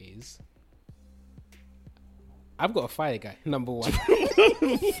saying is, I've got a fire guy, number one.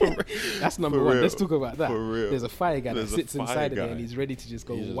 That's number one. Let's talk about that. There's a fire guy that sits inside of me and he's ready to just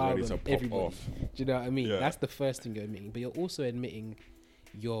go wild on everybody. Do you know what I mean? That's the first thing you're admitting. But you're also admitting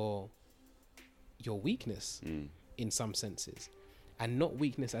your weakness in some senses. And not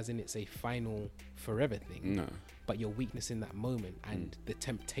weakness as in it's a final forever thing. No. But your weakness in that moment and the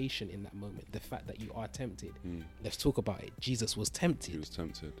temptation in that moment. The fact that you are tempted. Let's talk about it. Jesus was tempted. He was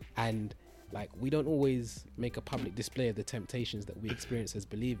tempted. And like, we don't always make a public display of the temptations that we experience as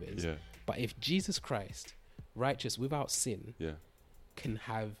believers. But if Jesus Christ, righteous without sin, can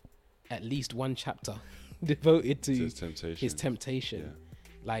have at least one chapter devoted to his temptation,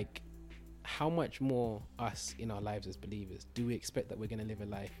 like, how much more us in our lives as believers do we expect that we're going to live a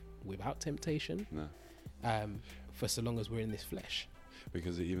life without temptation? No. For so long as we're in this flesh.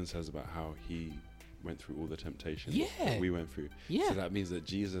 Because it even says about how he went through all the temptations that we went through. So that means that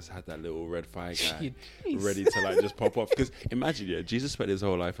Jesus had that little red fire guy ready to like just pop off. Because imagine, Jesus spent his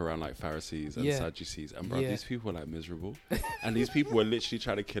whole life around like Pharisees and Sadducees, and bro, these people were like miserable, and these people were literally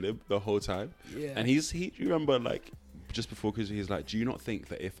trying to kill him the whole time. And he you remember, like, just before Christmas, he's like, do you not think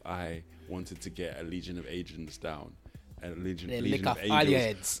that if I wanted to get a legion of agents down, a legion of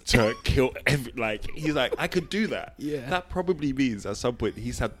angels to kill every, like, he's like, I could do that. That probably means at some point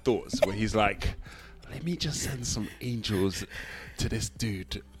he's had thoughts where he's like, let me just send some angels to this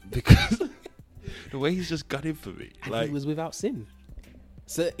dude, because the way he's just gunning for me. And like, he was without sin.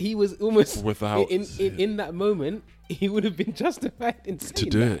 So he was almost without in that moment, he would have been justified in saying to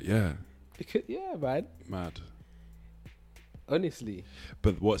do that. it, Because man. Mad. Honestly.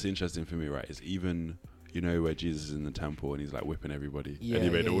 But what's interesting for me, right, is even, you know, where Jesus is in the temple and he's like whipping everybody and he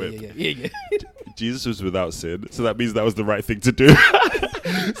made a whip. Jesus was without sin, so that means that was the right thing to do.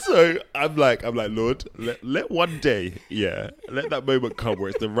 So I'm like, Lord, let one day, let that moment come where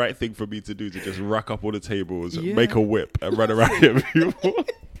it's the right thing for me to do, to just rack up all the tables, make a whip and run around here people.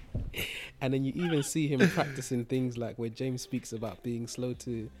 And then you even see him practicing things like where James speaks about being slow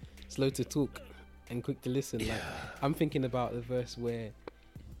to talk and quick to listen. Like, I'm thinking about the verse where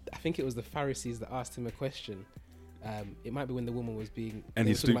I think it was the Pharisees that asked him a question. It might be when the woman was being... And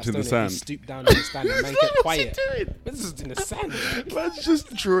they he were talking stooped in about the stoning, sand. He stooped down in the sand and man kept quiet. doing? But this is in the sand. Man. Man's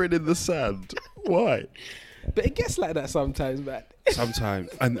just drawing in the sand. Why? But it gets like that sometimes, man. Sometimes,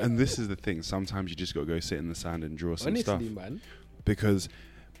 and this is the thing. Sometimes you just got to go sit in the sand and draw some Honestly, stuff, man. because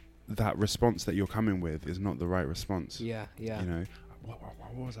that response that you're coming with is not the right response. Yeah. You know, what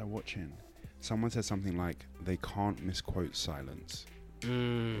was I watching? Someone said something like, they can't misquote silence,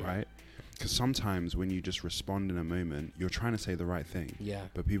 right? Because sometimes when you just respond in a moment, you're trying to say the right thing, Yeah.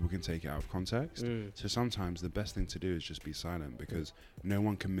 but people can take it out of context. So sometimes the best thing to do is just be silent, because no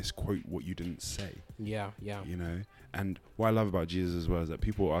one can misquote what you didn't say. Yeah. You know, and what I love about Jesus as well is that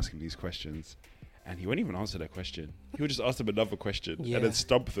people were asking these questions, and he wouldn't even answer their question. He would just ask them another question and then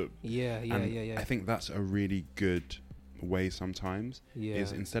stump them. Yeah. I think that's a really good way sometimes. Yeah.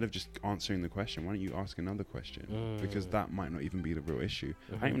 Is instead of just answering the question, why don't you ask another question? Because that might not even be the real issue.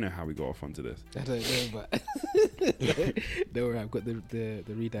 I don't even know how we got off onto this. I don't know, but don't worry, I've got the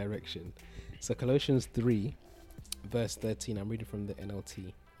redirection. So Colossians 3, verse 13. I'm reading from the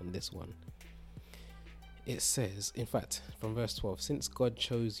NLT on this one. It says, in fact, from verse 12, since God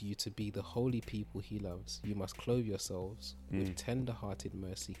chose you to be the holy people he loves, you must clothe yourselves with tender-hearted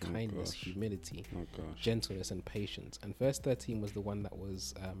mercy, kindness, humility, gentleness, and patience. And verse 13 was the one that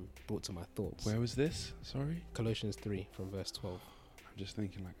was brought to my thoughts. Where was this? Sorry? Colossians 3, from verse 12. I'm just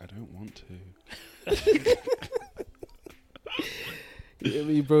thinking, like, I don't want to. Yeah,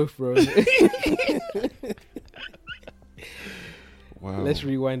 me both, bro. Wow. Let's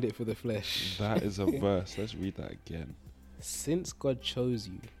rewind it for the flesh. That is a verse. Let's read that again. Since God chose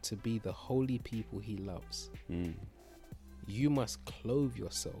you to be the holy people he loves, you must clothe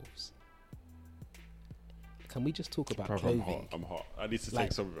yourselves. Can we just talk about clothing? I'm hot. I need to Like,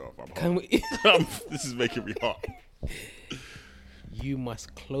 take some of it off. I'm hot. Can we? This is making me hot. You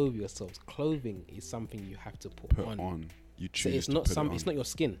must clothe yourselves. Clothing is something you have to put on. You So choose it's to not put it on. It's not your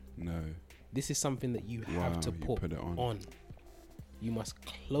skin. No. This is something that you have to you put it on. You must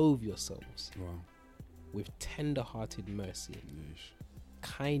clothe yourselves Wow. with tender-hearted mercy, Yeesh.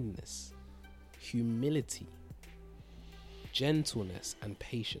 kindness, humility, gentleness, and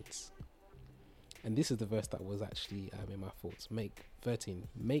patience. And this is the verse that was actually in my thoughts.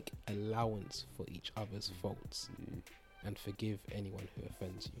 Make allowance for each other's faults and forgive anyone who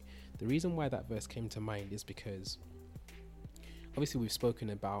offends you. The reason why that verse came to mind is because obviously we've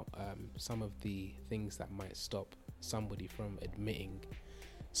spoken about some of the things that might stop somebody from admitting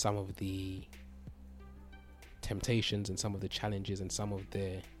some of the temptations and some of the challenges and some of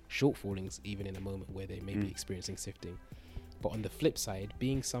their shortfallings, even in a moment where they may be experiencing sifting. But on the flip side,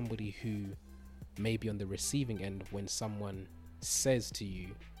 being somebody who may be on the receiving end when someone says to you,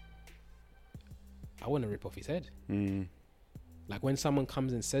 I want to rip off his head. Like when someone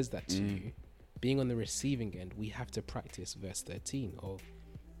comes and says that to you, being on the receiving end, we have to practice verse 13 of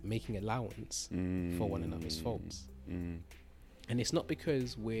making allowance for one another's faults. And it's not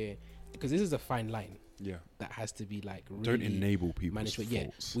because this is a fine line. Yeah. That has to be like really Don't enable people's managed.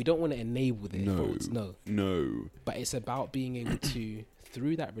 faults. Yeah, we don't want to enable their faults. No. But it's about being able to,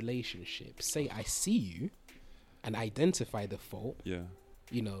 through that relationship, say I see you, and identify the fault. Yeah.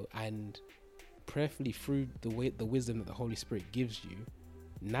 You know, and prayerfully through the wisdom that the Holy Spirit gives you,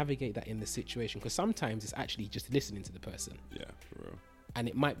 navigate that in the situation. Because sometimes it's actually just listening to the person. Yeah, for real. And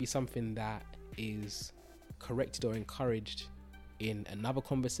it might be something that is corrected or encouraged in another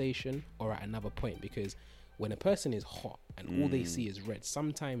conversation or at another point, because when a person is hot and all they see is red,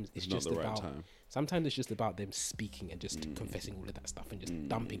 sometimes it's just not the right about time. Sometimes it's just about them speaking and just confessing all of that stuff and just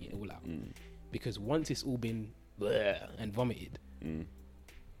dumping it all out. Because once it's all been bleh and vomited,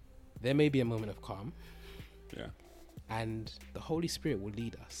 there may be a moment of calm. Yeah. And the Holy Spirit will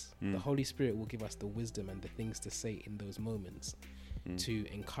lead us. The Holy Spirit will give us the wisdom and the things to say in those moments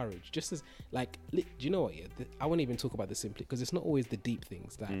to encourage. Just as, like, do you know what? Yeah, I won't even talk about the simply, because it's not always the deep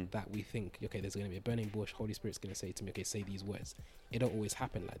things that we think, okay, there's going to be a burning bush, Holy Spirit's going to say to me, okay, say these words. It don't always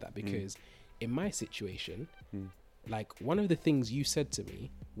happen like that, because in my situation, like, one of the things you said to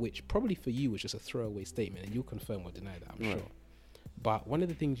me, which probably for you was just a throwaway statement, and you'll confirm or deny that, I'm sure. But one of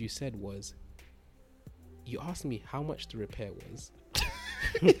the things you said was, you asked me how much the repair was,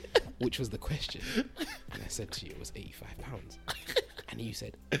 which was the question. And I said to you, it was £85. And you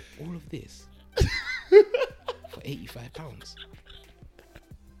said, all of this for £85.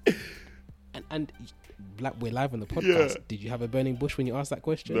 And like, we're live on the podcast. Yeah. Did you have a burning bush when you asked that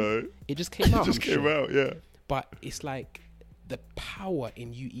question? No. It just came out. It just came out, yeah. But it's like the power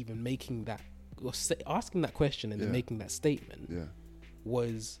in you even making that, or asking that question and then making that statement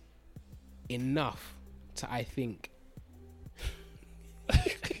was enough to, I think,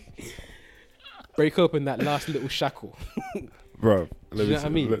 break open that last little shackle. Bro, Do you know what I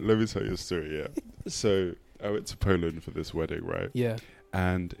mean? let me tell you a story, yeah. So I went to Poland for this wedding, right? Yeah.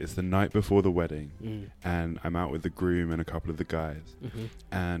 And it's the night before the wedding, Mm. and I'm out with the groom and a couple of the guys,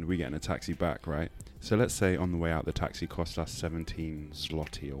 and we get in a taxi back, right? So let's say on the way out, the taxi cost us 17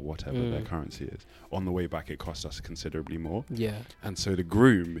 zloty or whatever their currency is. On the way back, it cost us considerably more. Yeah. And so the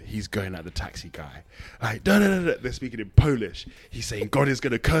groom, he's going at the taxi guy. Like, no. They're speaking in Polish. He's saying, God is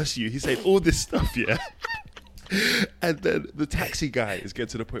going to curse you. He's saying all this stuff, yeah? And then the taxi guy is getting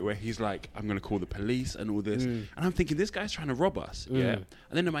to the point where he's like, I'm going to call the police and all this. And I'm thinking, this guy's trying to rob us, yeah? And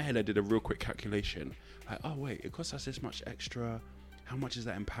then in my head, I did a real quick calculation. Like, oh, wait, it costs us this much extra. How much is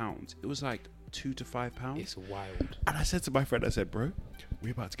that in pounds? It was like £2 to £5. It's wild. And I said to my friend, I said, bro,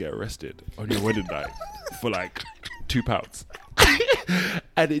 we're about to get arrested on your wedding night for like £2.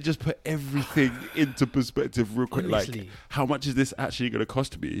 And it just put everything into perspective real quick. Honestly. Like, how much is this actually going to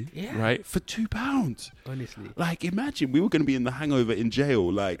cost me? Yeah. Right? For £2. Honestly. Like, imagine we were going to be in the hangover in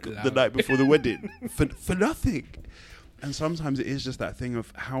jail, like the Loud. night before the wedding for nothing. And sometimes it is just that thing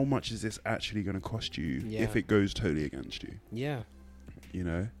of how much is this actually going to cost you if it goes totally against you? Yeah. You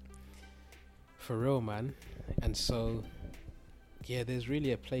know? For real, man. And so, yeah, there's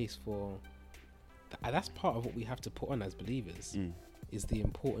really a place for... that's part of what we have to put on as believers, is the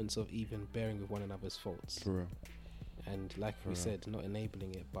importance of even bearing with one another's faults. For real. And like we said, not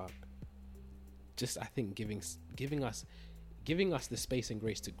enabling it, but just, I think, giving us the space and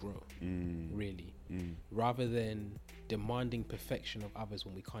grace to grow, really, rather than demanding perfection of others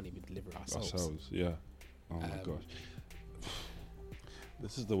when we can't even deliver it ourselves. Yeah. Oh my gosh.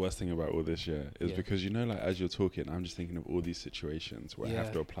 This is the worst thing about all this, is because, you know, like, as you're talking, I'm just thinking of all these situations where I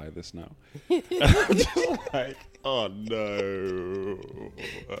have to apply this now. I'm just like, oh no.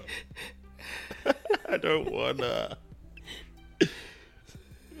 I don't wanna.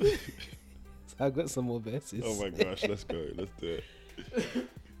 So I've got some more verses. Oh my gosh, let's go. Let's do it.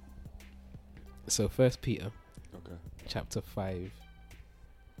 So 1 Peter Okay. chapter 5,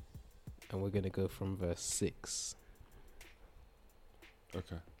 and we're going to go from verse 6.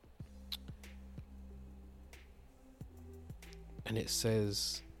 Okay. And it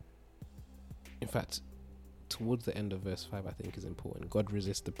says, in fact, towards the end of verse 5, I think is important. God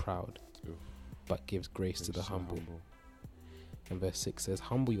resists the proud, but gives grace to the humble. And verse 6 says,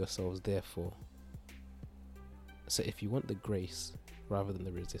 humble yourselves, therefore. So if you want the grace rather than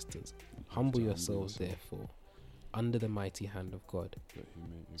the resistance, humble yourselves, therefore, under the mighty hand of God,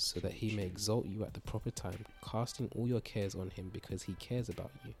 so that he may exalt you at the proper time, casting all your cares on him because he cares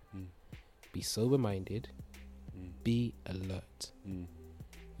about you. Be sober-minded, be alert.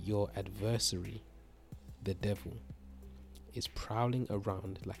 Your adversary, the devil, is prowling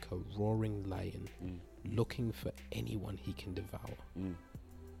around like a roaring lion, looking for anyone he can devour.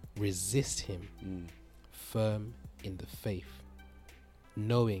 Resist him, firm in the faith,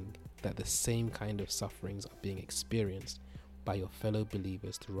 knowing that the same kind of sufferings are being experienced by your fellow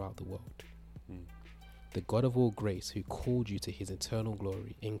believers throughout the world. The God of all grace, who called you to his eternal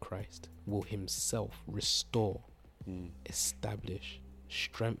glory in Christ, will himself restore, establish,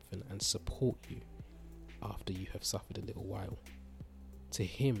 strengthen, and support you after you have suffered a little while. To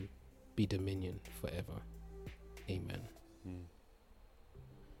him be dominion forever. Amen.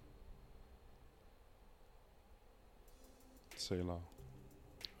 Selah.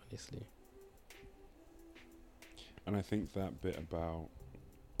 Honestly. And I think that bit about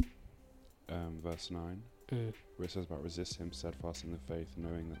verse 9, where it says about resist him steadfast in the faith,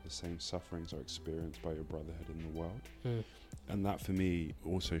 knowing that the same sufferings are experienced by your brotherhood in the world. And that for me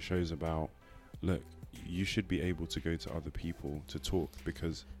also shows about, look, you should be able to go to other people to talk,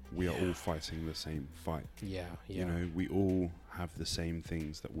 because we are all fighting the same fight. You know, we all have the same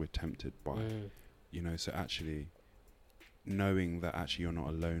things that we're tempted by. You know, so actually knowing that actually you're not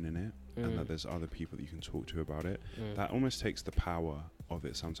alone in it, and that there's other people that you can talk to about it, that almost takes the power of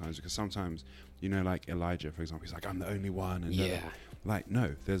it sometimes. Because sometimes, you know, like Elijah, for example, he's like, I'm the only one, and like,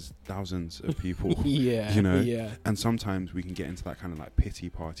 no, there's thousands of people. You know, and sometimes we can get into that kind of like pity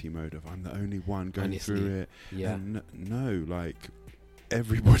party mode of I'm the only one going through it. And no, like,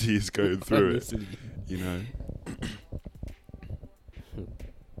 everybody is going through it, you know.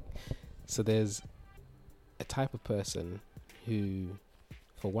 So there's a type of person who,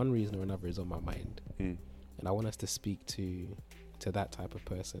 for one reason or another, is on my mind, and I want us to speak to that type of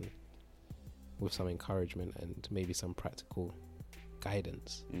person with some encouragement and maybe some practical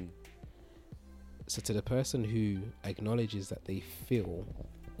guidance. So to the person who acknowledges that they feel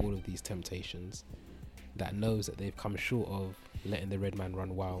all of these temptations, that knows that they've come short of letting the red man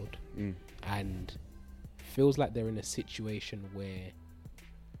run wild, and feels like they're in a situation where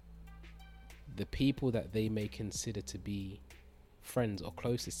the people that they may consider to be friends or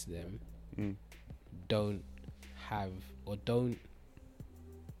closest to them don't have or don't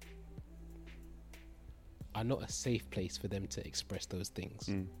are not a safe place for them to express those things.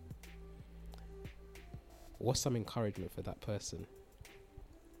 What's some encouragement for that person?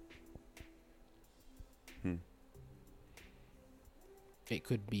 It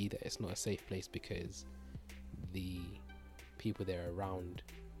could be that it's not a safe place because the people they're around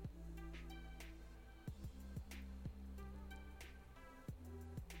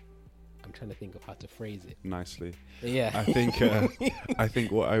I'm trying to think of how to phrase it nicely. Yeah. I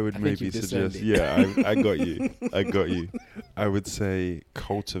think what I would maybe you've suggest, discerned it. I got you. I would say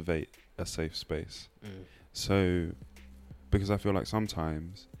cultivate a safe space. So, because I feel like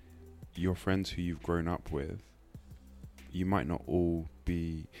sometimes your friends who you've grown up with, you might not all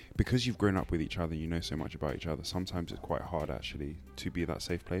be, because you've grown up with each other, you know so much about each other. Sometimes it's quite hard actually to be that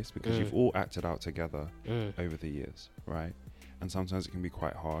safe place because you've all acted out together over the years, right? And sometimes it can be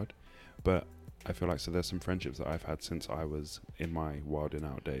quite hard. But I feel like, so there's some friendships that I've had since I was in my wild and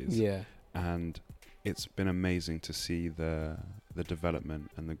out days. Yeah. And it's been amazing to see the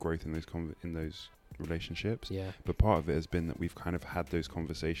development and the growth in those relationships. Yeah. But part of it has been that we've kind of had those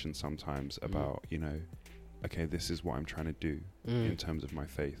conversations sometimes about, you know, okay, this is what I'm trying to do in terms of my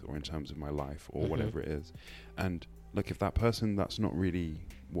faith or in terms of my life or whatever it is. And look, if that person, that's not really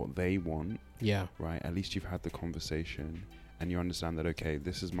what they want, right, at least you've had the conversation and you understand that, okay,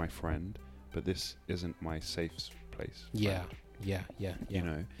 this is my friend, but this isn't my safe place. Yeah. You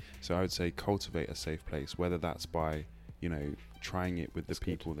know, so I would say cultivate a safe place, whether that's by, you know, trying it with the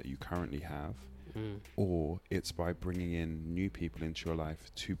people that you currently have, or it's by bringing in new people into your life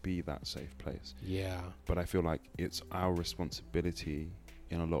to be that safe place. Yeah. But I feel like it's our responsibility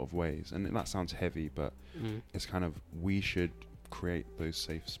in a lot of ways, and that sounds heavy, but it's kind of, we should create those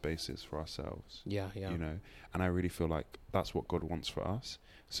safe spaces for ourselves. You know, and I really feel like that's what God wants for us.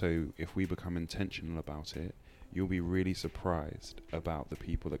 So if we become intentional about it, you'll be really surprised about the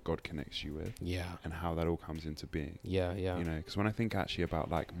people that God connects you with, and how that all comes into being. You know, because when I think actually about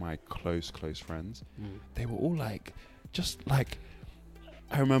like my close friends, they were all like, just like,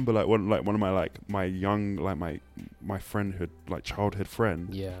 I remember like one of my my young, like my friendhood, like childhood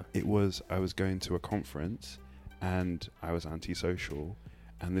friend. It was, I was going to a conference and I was antisocial,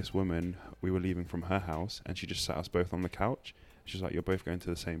 and this woman, we were leaving from her house and she just sat us both on the couch. She's like, you're both going to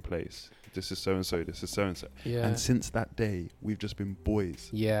the same place. This is so and so. This is so and so. And since that day, we've just been boys.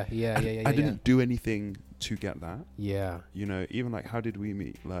 I didn't do anything to get that. You know, even like, how did we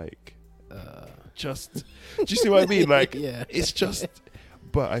meet? Like, just, do you see what I mean? Like, it's just.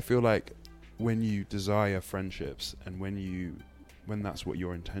 But I feel like when you desire friendships and when that's what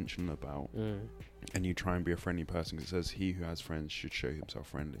you're intentional about, and you try and be a friendly person, because it says he who has friends should show himself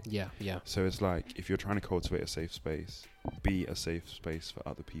friendly. So it's like, if you're trying to cultivate a safe space, be a safe space for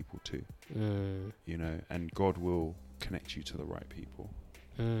other people too. You know, and God will connect you to the right people.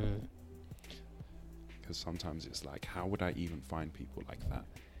 Because sometimes it's like, how would I even find people like that?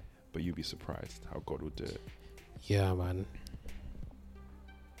 But you'd be surprised how God would do it. Yeah, man.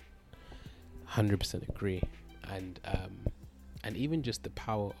 100% agree. And even just the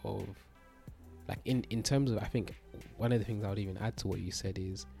power of, like, in terms of, I think one of the things I would even add to what you said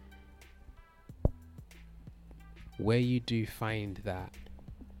is, where you do find that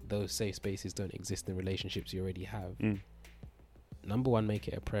those safe spaces don't exist in relationships you already have, number one, make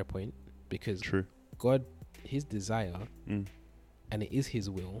it a prayer point, because God, his desire, and it is his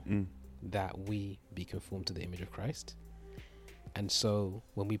will that we be conformed to the image of Christ. And so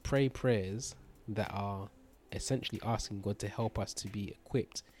when we pray prayers that are essentially asking God to help us to be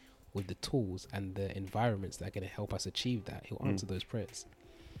equipped with the tools and the environments that are going to help us achieve that, he'll answer those prayers.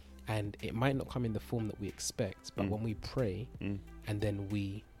 And it might not come in the form that we expect, but when we pray and then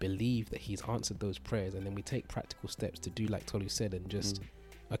we believe that he's answered those prayers, and then we take practical steps to do like Tolu said, and just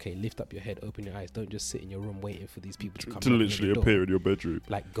okay, lift up your head, open your eyes, don't just sit in your room waiting for these people to come to literally appear in your bedroom.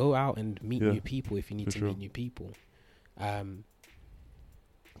 Like, go out and meet new people if you need to meet new people.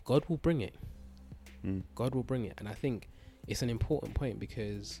 God will bring it. God will bring it. And I think it's an important point,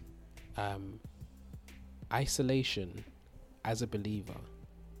 because isolation as a believer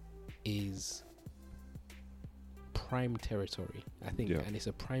is prime territory, I think, and it's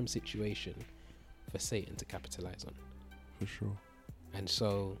a prime situation for Satan to capitalize on. For sure. And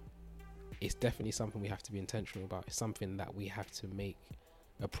so it's definitely something we have to be intentional about. It's something that we have to make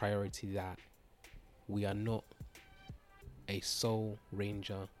a priority, that we are not a soul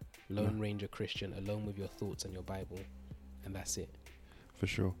ranger, lone ranger Christian, alone with your thoughts and your Bible, and that's it. For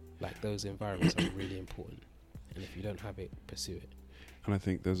sure. Like, those environments are really important, and if you don't have it, pursue it. And I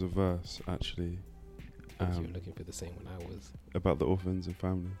think there's a verse actually You were looking for the same one I was. about the orphans and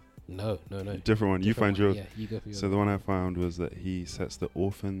families. No. Different one. You find one. yours. Yeah, you go for yours. So the one I found was that he sets the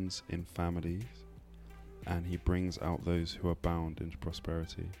orphans in families, and he brings out those who are bound into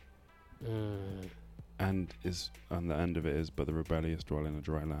prosperity. And the end of it is, but the rebellious dwell in a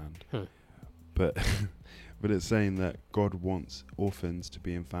dry land. But but it's saying that God wants orphans to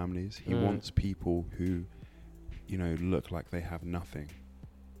be in families. He wants people who, you know, look like they have nothing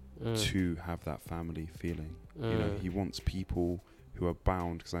to have that family feeling. You know, he wants people who are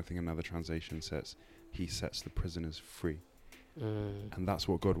bound, because I think another translation says he sets the prisoners free. And that's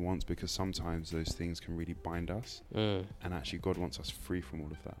what God wants, because sometimes those things can really bind us. And actually God wants us free from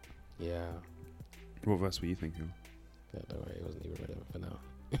all of that. Yeah. What verse were you thinking of? Yeah, don't worry, it wasn't even relevant for now.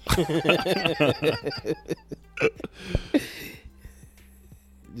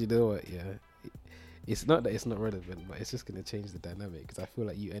 You know what? Yeah, it's not that it's not relevant, but it's just going to change the dynamic, because I feel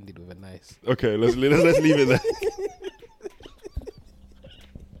like you ended with a nice. Okay, let's leave it there.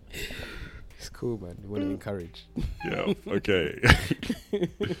 It's cool, man. You want to encourage? Yeah. Okay.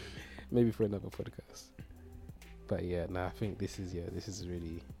 Maybe for another podcast. But yeah, I think this is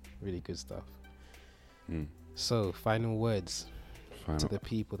really, really good stuff. So, final words to the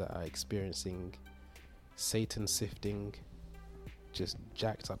people that are experiencing Satan sifting, just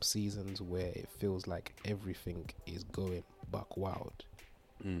jacked up seasons where it feels like everything is going buck wild.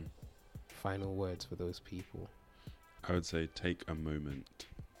 Final words for those people. I would say take a moment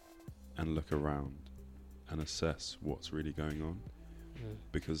and look around and assess what's really going on,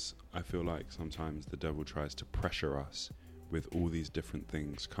 because I feel like sometimes the devil tries to pressure us with all these different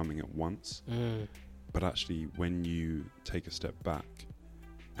things coming at once. But actually, when you take a step back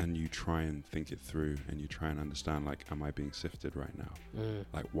and you try and think it through and you try and understand, like, am I being sifted right now?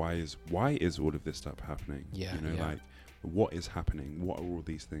 Like, why is all of this stuff happening? Like, what is happening? What are all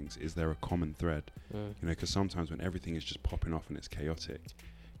these things? Is there a common thread? You know, because sometimes when everything is just popping off and it's chaotic,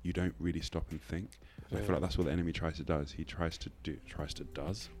 you don't really stop and think. And I feel like that's what the enemy tries to do. He tries to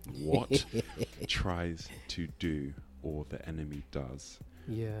do, or the enemy does.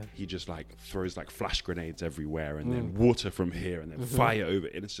 Yeah. He just like throws like flash grenades everywhere, and then water from here, and then fire over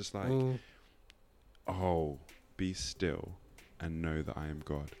it. And it's just like, oh, be still and know that I am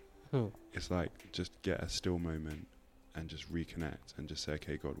God. It's like, just get a still moment and just reconnect and just say,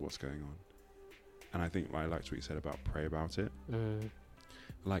 okay, God, what's going on? And I think I liked what you said about pray about it.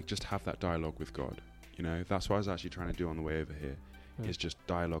 Like, just have that dialogue with God. You know, that's what I was actually trying to do on the way over here, is just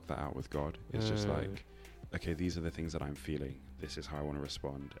dialogue that out with God. It's just like, okay, these are the things that I'm feeling. This is how I want to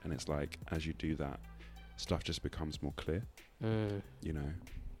respond. And it's like, as you do that, stuff just becomes more clear. You know?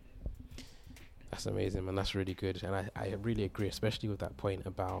 That's amazing, man. That's really good. And I really agree, especially with that point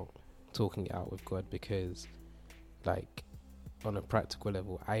about talking it out with God, because, like, on a practical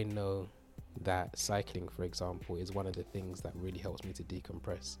level, I know that cycling, for example, is one of the things that really helps me to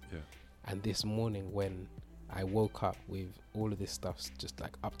decompress. Yeah. And this morning when I woke up with all of this stuff just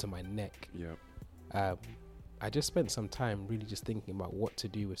like up to my neck, I just spent some time really just thinking about what to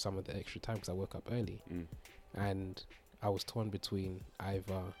do with some of the extra time, because I woke up early. And I was torn between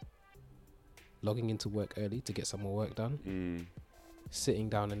either logging into work early to get some more work done, sitting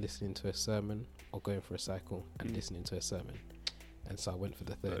down and listening to a sermon, or going for a cycle and listening to a sermon. And so I went for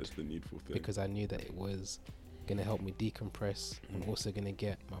the third. That is the needful thing. Because I knew that it was going to help me decompress. I'm also going to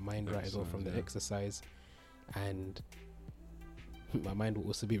get my mind right as well from the exercise. And my mind will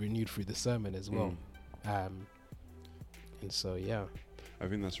also be renewed through the sermon as well. And so, yeah. I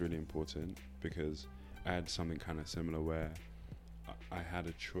think that's really important, because I had something kind of similar where I had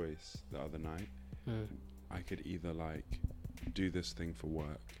a choice the other night. I could either like do this thing for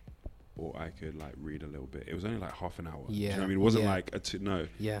work, or I could like read a little bit. It was only like half an hour. Do you know what I mean? It wasn't like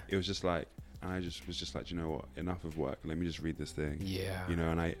it was just like, and I just was just like, you know what, enough of work, let me just read this thing. You know,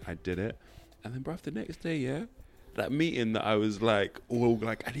 and I did it. And then bruv, the next day, that meeting that I was like, all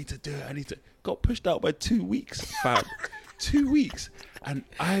like, I need to do it, got pushed out by 2 weeks, fam. 2 weeks. And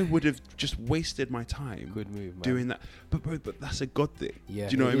I would have just wasted my time doing that. But that's a God thing. Yeah,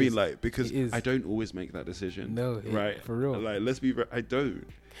 do you know what I mean? Like, because I don't always make that decision. No, right? For real. Like, let's be I don't.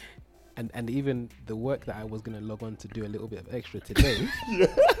 And even the work that I was going to log on to do a little bit of extra today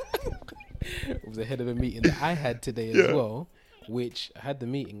was ahead of a meeting that I had today as well, which I had the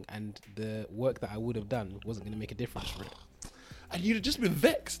meeting, and the work that I would have done wasn't going to make a difference for it. And you'd have just been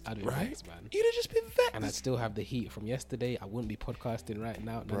vexed, I'd been vexed, man. You'd have just been vexed. And I'd still have the heat from yesterday. I wouldn't be podcasting right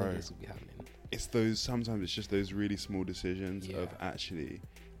now. None of this would be happening. Sometimes it's just those really small decisions of actually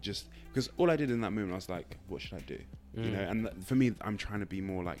just because all I did in that moment, I was like, what should I do? You know, and for me, I'm trying to be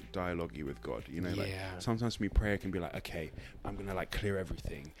more like dialogue-y with God, you know, like sometimes for me, prayer can be like, okay, I'm going to like clear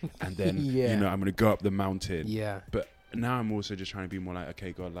everything. And then, you know, I'm going to go up the mountain. Yeah. But now I'm also just trying to be more like,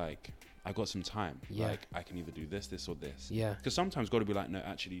 okay, God, like I got some time. Yeah. Like I can either do this or this. Yeah. Because sometimes God will be like, no,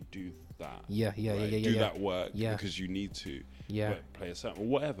 actually do that. Yeah. Do that work Yeah. because you need to. Yeah. But play a certain or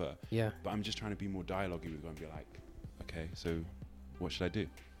whatever. Yeah. But I'm just trying to be more dialogue-y with God and be like, okay, so what should I do?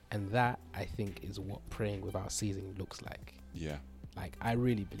 And that, I think, is what praying without ceasing looks like. Yeah. Like, I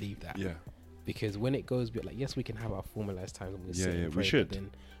really believe that. Yeah. Because when it goes, like, yes, we can have our formalized times when we sit and pray, we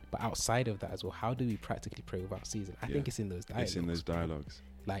should. But outside of that as well, how do we practically pray without ceasing? I think it's in those dialogues. It's in those dialogues.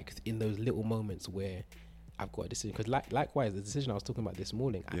 Like, in those little moments where I've got a decision. Because likewise, the decision I was talking about this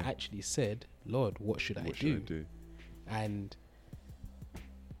morning, I actually said, Lord, what should I do? And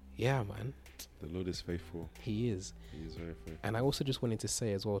yeah, man. The Lord is faithful. He is. He is very faithful. And I also just wanted to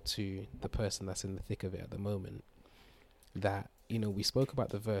say as well to the person that's in the thick of it at the moment that, you know, we spoke about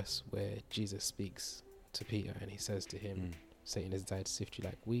the verse where Jesus speaks to Peter and he says to him, Satan has desired to sift you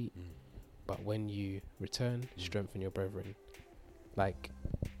like wheat, but when you return, strengthen your brethren. Like,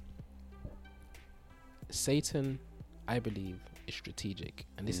 Satan, I believe, is strategic.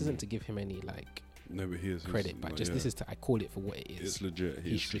 And this isn't to give him any, like, no, but he is credit, but just this is I call it for what it is. It's legit.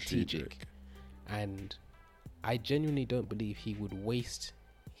 He's strategic. And I genuinely don't believe he would waste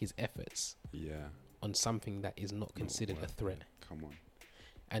his efforts on something that is not considered a threat. Come on.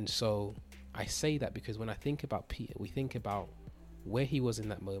 And so I say that because when I think about Peter, we think about where he was in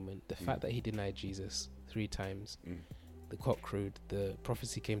that moment, the fact that he denied Jesus 3 times, the cock crowed, the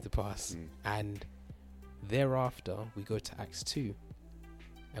prophecy came to pass, and thereafter we go to Acts 2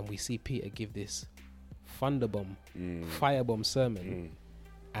 and we see Peter give this thunderbomb, firebomb sermon.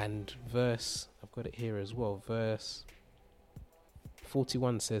 And I've got it here as well, verse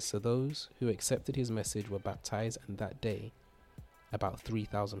 41 says, so those who accepted his message were baptized, and that day about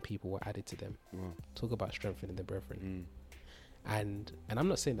 3,000 people were added to them. Wow. Talk about strengthening the brethren. And I'm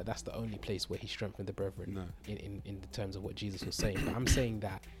not saying that that's the only place where he strengthened the brethren in the terms of what Jesus was saying, but I'm saying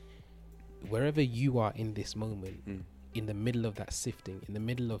that wherever you are in this moment, in the middle of that sifting, in the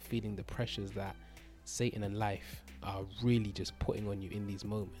middle of feeling the pressures that Satan and life are really just putting on you in these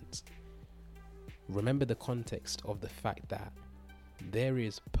moments, remember the context of the fact that there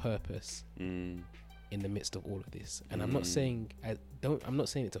is purpose in the midst of all of this. And I'm not saying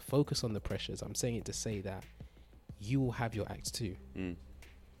it to focus on the pressures. I'm saying it to say that you will have your Acts 2.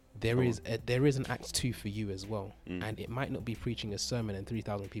 There is an Acts 2 for you as well. And it might not be preaching a sermon and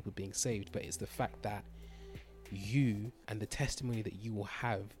 3,000 people being saved, but it's the fact that you and the testimony that you will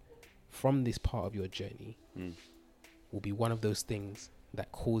have from this part of your journey will be one of those things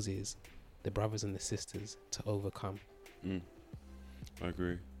that causes the brothers and the sisters to overcome. I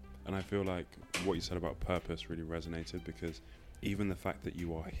agree. And I feel like what you said about purpose really resonated, because even the fact that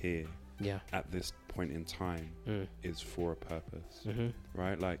you are here at this point in time is for a purpose,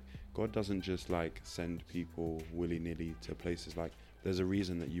 right? Like, God doesn't just like send people willy-nilly to places. Like, there's a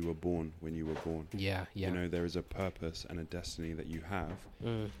reason that you were born when you were born. You know, there is a purpose and a destiny that you have.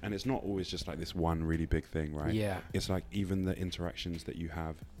 And it's not always just like this one really big thing, right? It's like even the interactions that you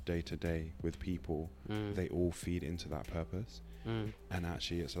have day to day with people, they all feed into that purpose. And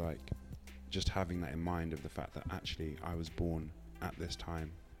actually it's like just having that in mind of the fact that actually I was born at this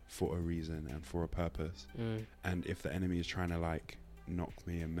time for a reason and for a purpose. And if the enemy is trying to like knock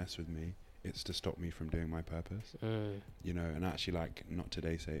me and mess with me, it's to stop me from doing my purpose. You know, and actually like, not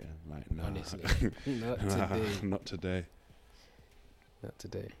today, Satan. Like, no. Honestly, not today. Not today. Not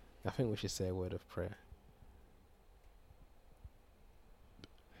today. I think we should say a word of prayer.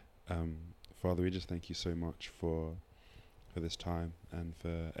 Father, we just thank you so much for this time and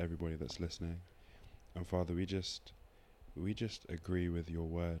for everybody that's listening. And Father, we just agree with your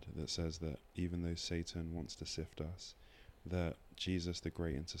word that says that even though Satan wants to sift us, that Jesus, the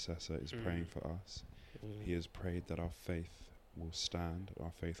great intercessor, is praying for us. He has prayed that our faith will stand,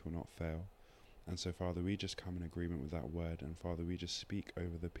 our faith will not fail. And so, Father, we just come in agreement with that word. And Father, we just speak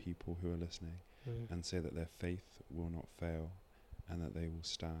over the people who are listening and say that their faith will not fail and that they will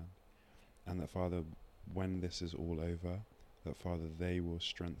stand. And that, Father, when this is all over, that, Father, they will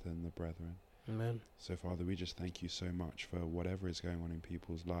strengthen the brethren. Amen. So, Father, we just thank you so much for whatever is going on in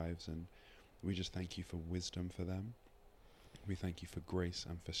people's lives. And we just thank you for wisdom for them. We thank you for grace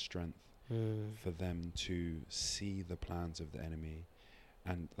and for strength for them to see the plans of the enemy.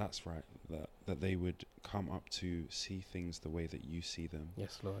 And that's right, that they would come up to see things the way that you see them.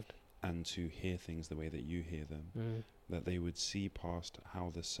 Yes, Lord. and to hear things the way that you hear them, that they would see past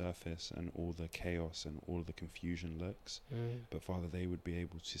how the surface and all the chaos and all the confusion looks, but Father, they would be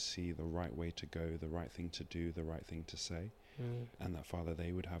able to see the right way to go, the right thing to do, the right thing to say, and that, Father,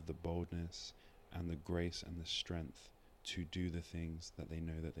 they would have the boldness and the grace and the strength to do the things that they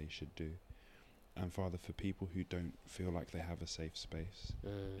know that they should do. And Father, for people who don't feel like they have a safe space,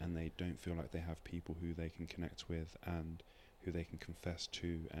 and they don't feel like they have people who they can connect with and who they can confess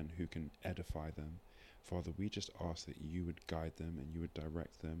to and who can edify them, Father, we just ask that you would guide them and you would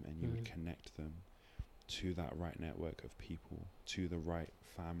direct them and you would connect them to that right network of people, to the right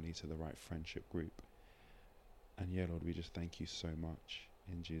family, to the right friendship group. And yeah, Lord, we just thank you so much.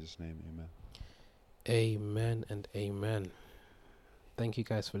 In Jesus' name, amen. Amen and amen. Thank you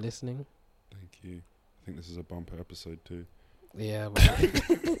guys for listening. Thank you. I think this is a bumper episode too. Yeah.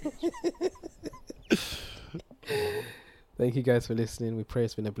 Thank you guys for listening. We pray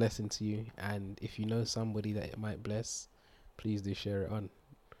it's been a blessing to you. And if you know somebody that it might bless, please do share it on.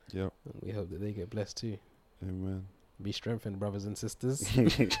 Yep. And we hope that they get blessed too. Amen. Be strengthened, brothers and sisters.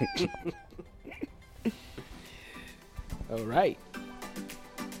 All right.